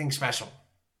 not anything special.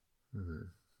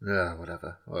 Yeah,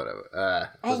 whatever.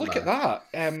 Look at that.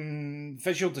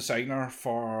 Visual designer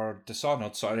for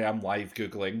Dishonored. Sorry, I'm live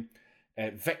Googling.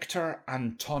 Victor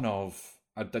Antonov.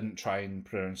 I didn't try and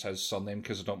pronounce his surname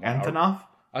because I don't want Antonov?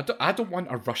 I don't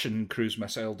want a Russian cruise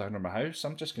missile down on my house.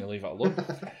 I'm just going to leave it alone.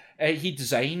 He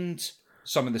designed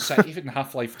some of the city in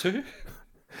Half-Life 2.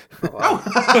 Oh,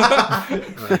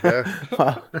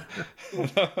 wow.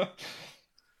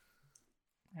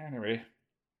 Anyway.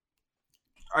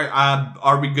 All right,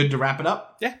 are we good to wrap it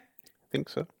up? Yeah. I think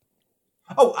so.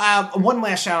 Oh, one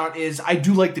last shout out is I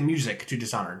do like the music to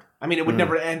Dishonored. I mean, it would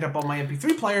never end up on my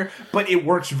MP3 player, but it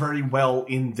works very well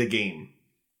in the game.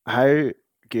 How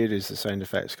good is the sound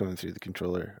effects coming through the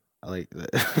controller? I like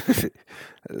that.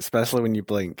 Especially when you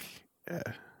blink. Yeah.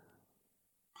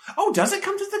 Oh, does it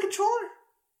come to the controller?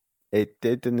 It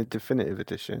did in the definitive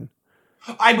edition.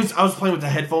 I was playing with the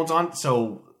headphones on,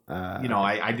 so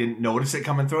I didn't notice it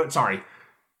coming through it. Sorry.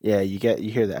 Yeah, you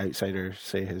hear the outsider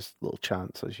say his little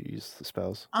chants as you use the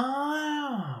spells.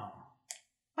 Oh,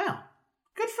 well,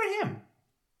 good for him.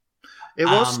 It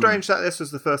was strange that this was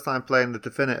the first time playing the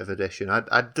definitive edition.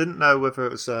 I didn't know whether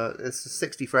it was it's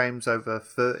 60 frames over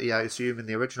 30, I assume, in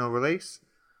the original release.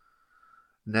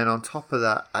 And then on top of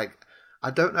that, I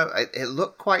don't know. It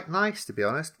looked quite nice, to be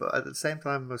honest, but at the same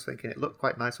time, I was thinking it looked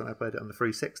quite nice when I played it on the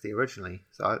 360 originally.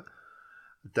 So I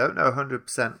don't know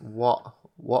 100%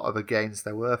 what other gains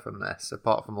there were from this,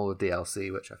 apart from all the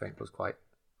DLC, which I think was quite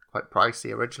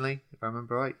pricey originally, if I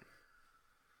remember right.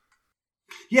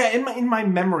 Yeah, in my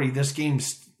memory, this game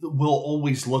will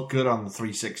always look good on the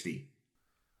 360.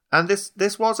 And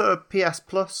this was a PS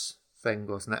Plus thing,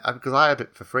 wasn't it? Because I had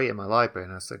it for free in my library,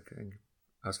 and I was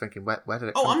thinking, where did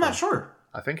it come I'm from? not sure.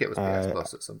 I think it was PS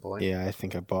Plus at some point. Yeah, I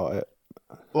think I bought it.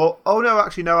 Well,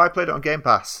 actually, no, I played it on Game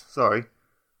Pass. Sorry.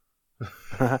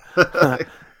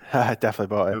 I definitely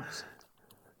bought it. Oops.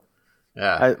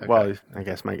 Yeah. Well, I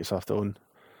guess Microsoft own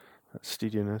that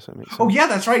studio now, so that makes sense. Oh, yeah,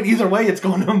 that's right. Either way, it's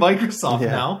going to Microsoft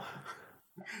now.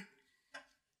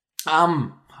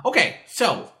 Okay,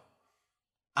 so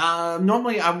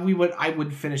normally I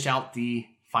would finish out the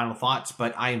final thoughts,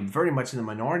 but I am very much in the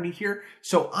minority here,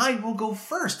 so I will go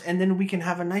first, and then we can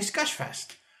have a nice gush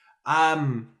fest.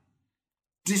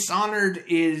 Dishonored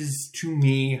is, to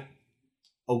me,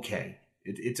 okay.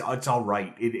 It's all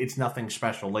right. It's nothing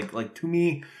special. Like to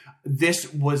me,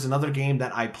 this was another game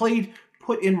that I played,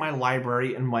 put in my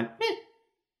library, and went,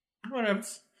 whatever.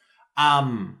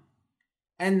 And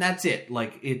that's it.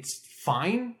 Like, it's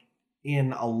fine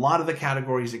in a lot of the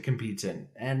categories it competes in,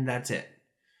 and that's it.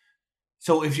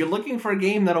 So if you're looking for a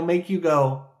game that'll make you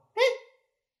go,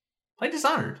 play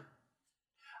Dishonored.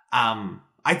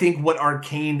 I think what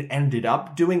Arcane ended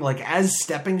up doing, like as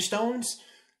stepping stones,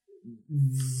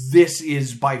 this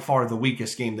is by far the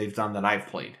weakest game they've done that I've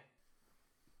played.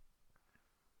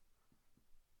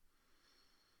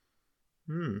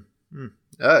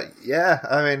 Yeah,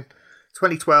 I mean,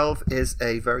 2012 is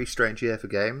a very strange year for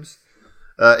games.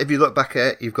 If you look back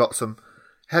at it, you've got some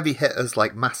heavy hitters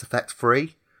like Mass Effect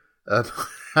 3.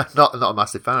 Not a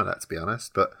massive fan of that, to be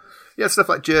honest, but yeah, stuff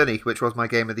like Journey, which was my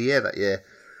game of the year that year.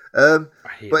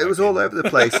 But it was all over the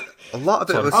place. A lot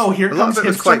of it was. Oh, here comes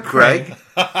was quite grey.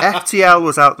 FTL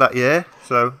was out that year,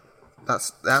 so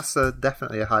that's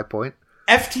definitely a high point.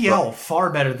 FTL far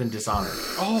better than Dishonored.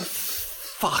 Oh,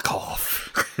 fuck off!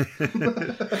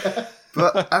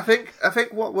 But I think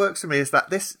what works for me is that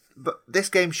this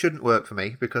game shouldn't work for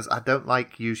me because I don't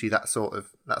like usually that sort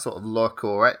of look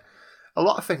or a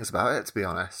lot of things about it, to be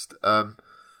honest.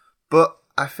 But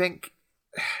I think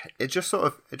it just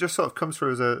sort of comes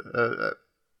through as a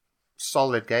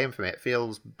solid game for me. It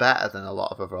feels better than a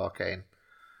lot of other Arcane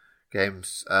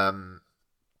games. I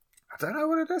don't know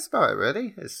what it is about it,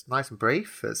 really. It's nice and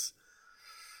brief.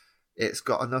 It's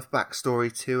got enough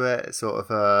backstory to it. It's sort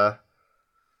of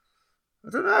I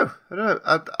don't know.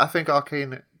 I think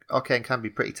Arcane can be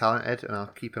pretty talented, and I'll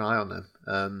keep an eye on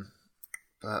them.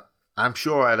 But I'm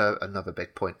sure I had another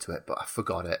big point to it, but I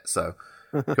forgot it. So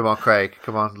come on, Craig.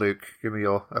 Come on, Luke. Give me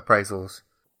your appraisals.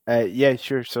 Yeah,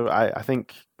 sure. So I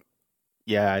think,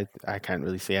 yeah, I can't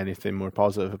really say anything more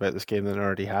positive about this game than I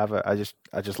already have. I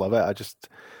just love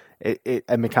it.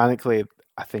 And mechanically,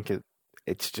 I think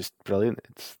it's just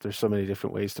brilliant. There's so many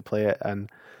different ways to play it, and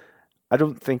I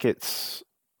don't think it's.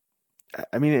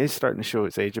 I mean, it is starting to show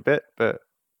its age a bit, but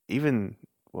even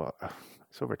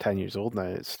it's over 10 years old now.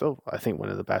 It's still, I think, one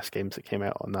of the best games that came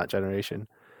out on that generation,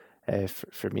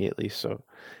 for me at least. So,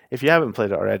 if you haven't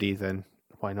played it already, then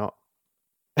why not?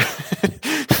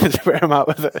 That's where I'm at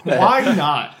with it. Why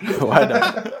not? Why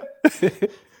not?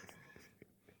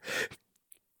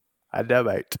 And I'm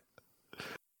out.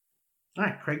 All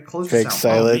right, Craig, close Craig's this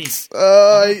out. silence.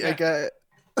 I get it.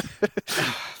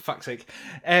 Fuck's sake.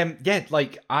 Yeah,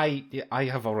 like I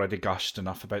have already gushed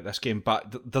enough about this game,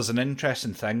 but there's an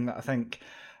interesting thing that I think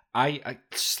I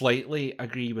slightly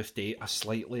agree with Dave. I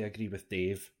slightly agree with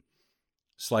Dave.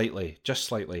 Slightly, just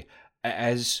slightly.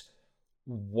 It is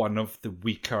one of the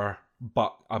weaker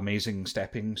but amazing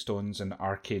stepping stones in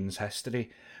Arcane's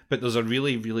history. But there's a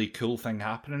really, really cool thing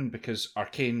happening because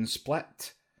Arcane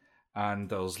split, and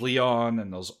there's Leon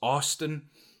and there's Austin.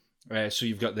 So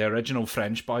you've got the original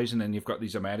French boys, and then you've got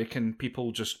these American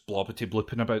people just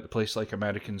blobbity-blooping about the place like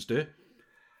Americans do.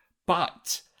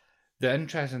 But the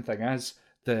interesting thing is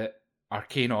that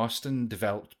Arcane Austin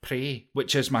developed Prey,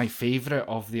 which is my favourite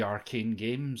of the Arcane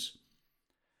games.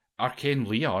 Arcane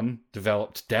Leon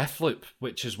developed Deathloop,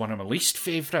 which is one of my least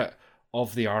favourite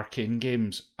of the Arcane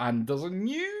games. And there's a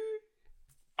new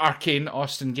Arcane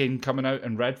Austin game coming out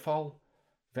in Redfall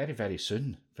very, very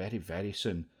soon. Very, very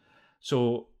soon.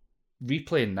 So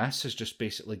replaying this has just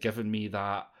basically given me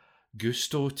that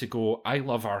gusto to go, I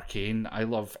love Arcane. I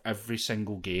love every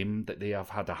single game that they have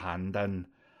had a hand in,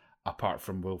 apart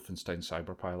from Wolfenstein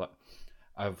Cyberpilot.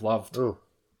 I've loved... Oh.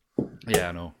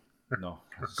 Yeah, no.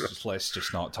 Let's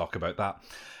just not talk about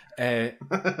that.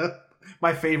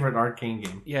 My favourite Arcane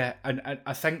game. Yeah, and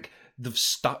I think they've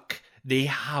stuck. They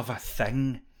have a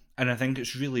thing, and I think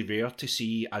it's really rare to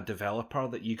see a developer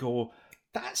that you go,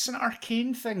 that's an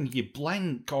Arcane thing. You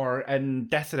blink, or in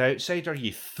Death of the Outsider,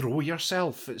 you throw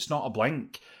yourself. It's not a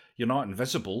blink. You're not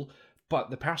invisible, but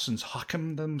the person's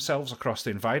hucking themselves across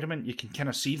the environment. You can kind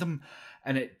of see them,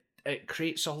 and it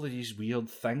creates all of these weird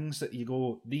things that you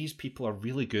go, these people are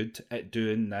really good at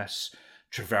doing this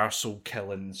traversal,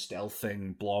 killing,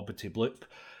 stealthing, blobbity bloop.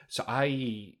 So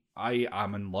I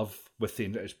am in love with the...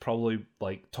 It's probably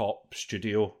like top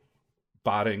studio,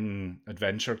 barring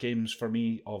adventure games for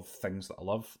me, of things that I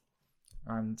love.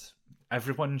 And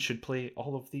everyone should play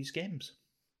all of these games.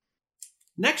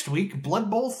 Next week,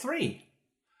 Blood Bowl 3.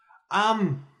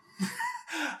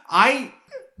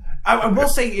 I will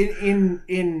say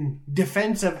in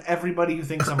defense of everybody who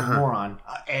thinks I'm a moron,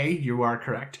 A, you are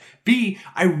correct. B,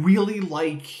 I really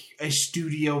like a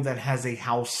studio that has a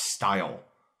house style.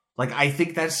 Like, I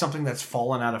think that's something that's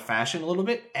fallen out of fashion a little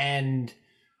bit, and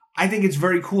I think it's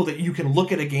very cool that you can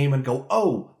look at a game and go,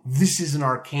 oh, this is an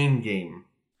Arcane game.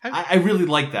 I really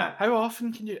like that. How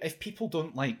often can you... If people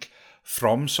don't like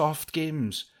FromSoft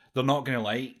games, they're not going to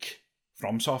like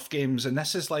FromSoft games, and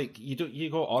this is like, you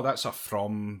go, oh, that's a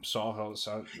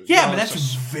FromSoft. Yeah, but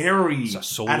that's very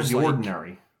out of the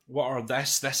ordinary. What are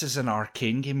this? This is an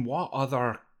Arcane game. What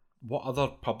other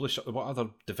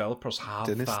developers have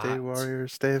Dynasty that?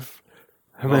 Warriors, Dave?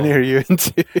 How many are you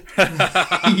into?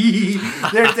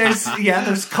 there's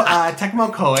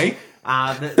Tecmo Koei.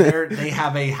 They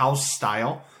have a house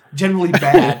style. Generally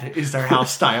bad is their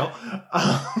house style.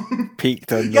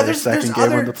 Peaked on the second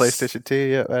game on the PlayStation 2.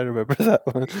 Yeah, I remember that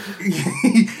one.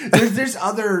 there's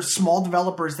other small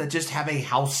developers that just have a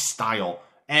house style.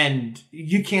 And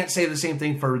you can't say the same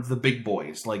thing for the big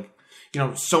boys. Like,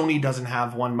 Sony doesn't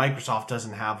have one, Microsoft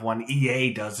doesn't have one,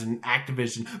 EA doesn't,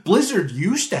 Activision. Blizzard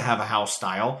used to have a house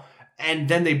style, and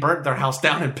then they burnt their house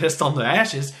down and pissed on the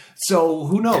ashes. So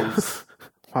who knows?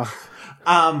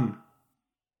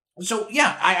 So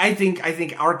yeah, I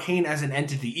think Arcane as an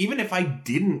entity, even if I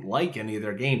didn't like any of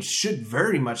their games, should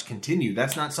very much continue.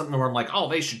 That's not something where I'm like, oh,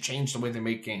 they should change the way they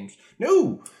make games.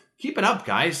 No, keep it up,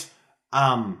 guys.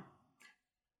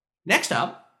 Next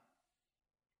up,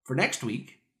 for next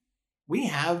week, we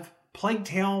have Plague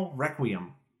Tale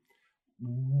Requiem.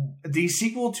 the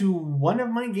sequel to one of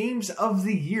my games of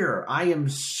the year. I am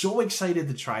so excited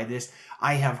to try this.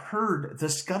 I have heard the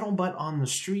scuttlebutt on the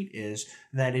street is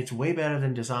that it's way better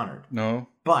than Dishonored. No,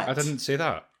 but I didn't say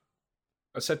that.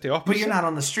 I said the opposite. But you're not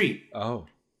on the street. Oh,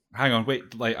 hang on, wait.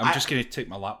 I'm just going to take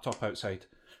my laptop outside.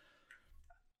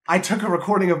 I took a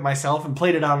recording of myself and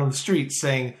played it out on the street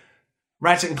saying,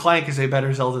 Ratchet and Clank is a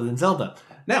better Zelda than Zelda.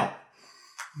 Now,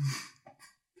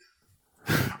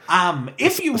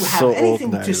 if you have so anything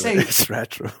old now, to say... It's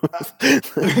retro.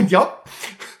 Yup.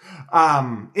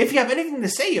 If you have anything to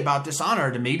say about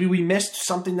Dishonored, maybe we missed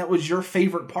something that was your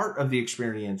favorite part of the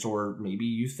experience, or maybe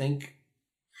you think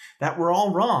that we're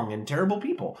all wrong and terrible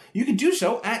people, you can do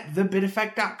so at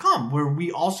thebiteffect.com, where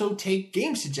we also take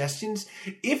game suggestions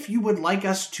if you would like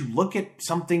us to look at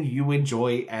something you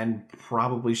enjoy and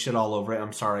probably shit all over it.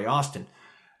 I'm sorry, Austin.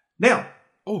 Now.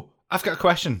 Oh, I've got a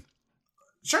question.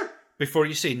 Sure. Before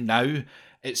you say now,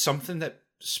 it's something that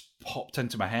popped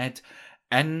into my head.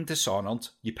 In Dishonored,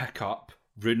 you pick up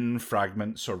rune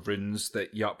fragments or runes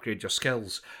that you upgrade your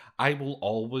skills. I will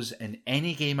always, in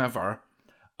any game ever,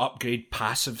 upgrade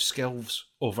passive skills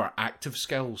over active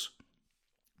skills,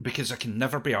 because I can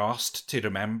never be asked to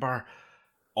remember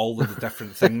all of the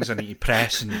different things I need to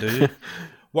press and do.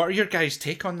 What are your guys'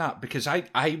 take on that? Because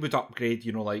I would upgrade,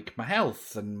 like my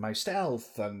health and my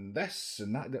stealth and this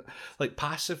and that, like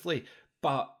passively,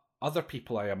 but other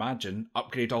people, I imagine,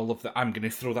 upgrade all of the, I'm going to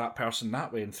throw that person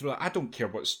that way and throw that. I don't care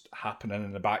what's happening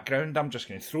in the background. I'm just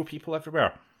going to throw people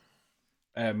everywhere.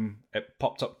 It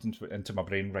popped up into my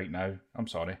brain right now. I'm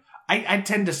sorry. I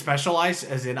tend to specialize,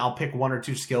 as in I'll pick one or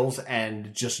two skills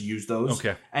and just use those.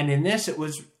 Okay. And in this, it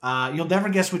was, you'll never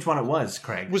guess which one it was,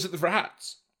 Craig. Was it the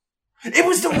rats? It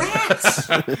was the rats!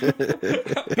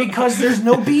 Because there's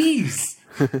no bees!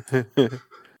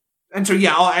 And so,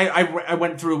 yeah, I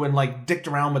went through and, dicked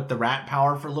around with the rat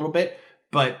power for a little bit,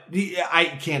 but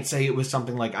I can't say it was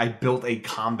something like I built a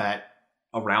combat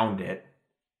around it.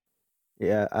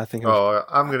 Yeah, I think.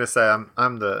 I'm going to say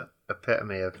I'm the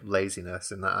epitome of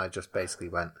laziness in that I just basically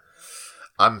went,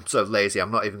 I'm so lazy,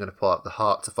 I'm not even going to pull out the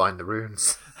heart to find the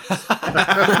runes.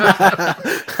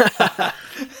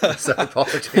 So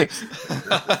apologies.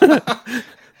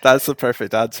 That's the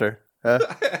perfect answer.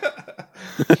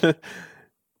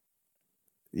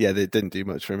 Yeah, they didn't do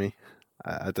much for me.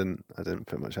 I didn't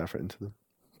put much effort into them.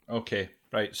 Okay,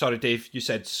 right. Sorry, Dave. You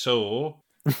said so.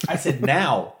 I said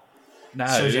now.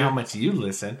 Now. Shows you how much you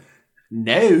listen.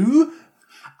 No.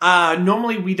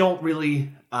 Normally we don't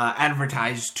really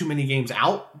advertise too many games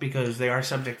out because they are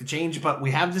subject to change, but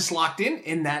we have this locked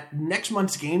in that next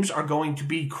month's games are going to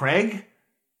be, Craig,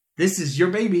 this is your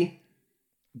baby.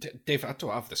 Dave, I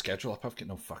don't have the schedule up. I've got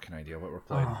no fucking idea what we're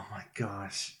playing. Oh my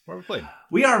gosh. What are we playing?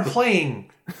 We are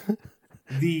playing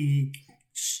The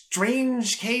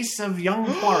Strange Case of Young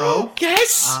Poirot.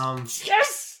 Yes!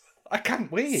 Yes! I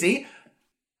can't wait. See?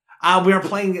 We are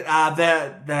playing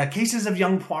the Cases of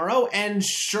Young Poirot and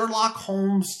Sherlock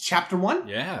Holmes Chapter 1.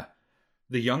 Yeah.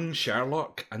 The young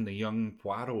Sherlock and the young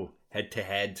Poirot head to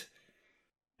head.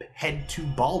 Head to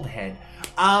bald head.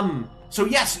 So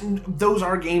yes, those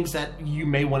are games that you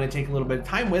may want to take a little bit of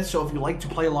time with. So if you like to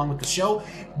play along with the show,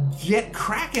 get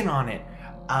cracking on it.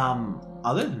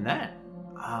 Other than that,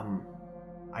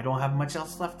 I don't have much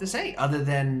else left to say other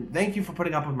than thank you for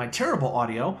putting up with my terrible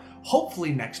audio.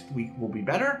 Hopefully next week will be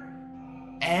better.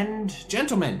 And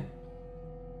gentlemen,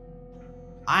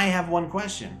 I have one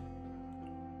question.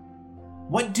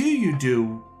 What do you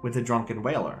do with a drunken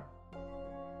whaler?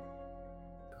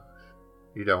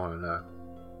 You don't want to know.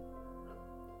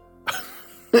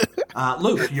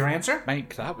 Luke, your answer?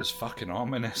 Mike, that was fucking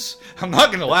ominous. I'm not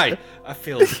going to lie. I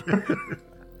feel...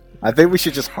 I think we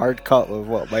should just hard cut with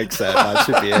what Mike said. That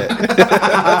should be it.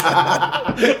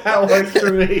 That works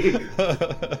for me.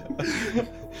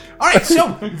 Alright,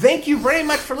 so thank you very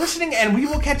much for listening, and we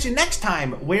will catch you next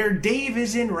time where Dave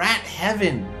is in rat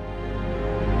heaven.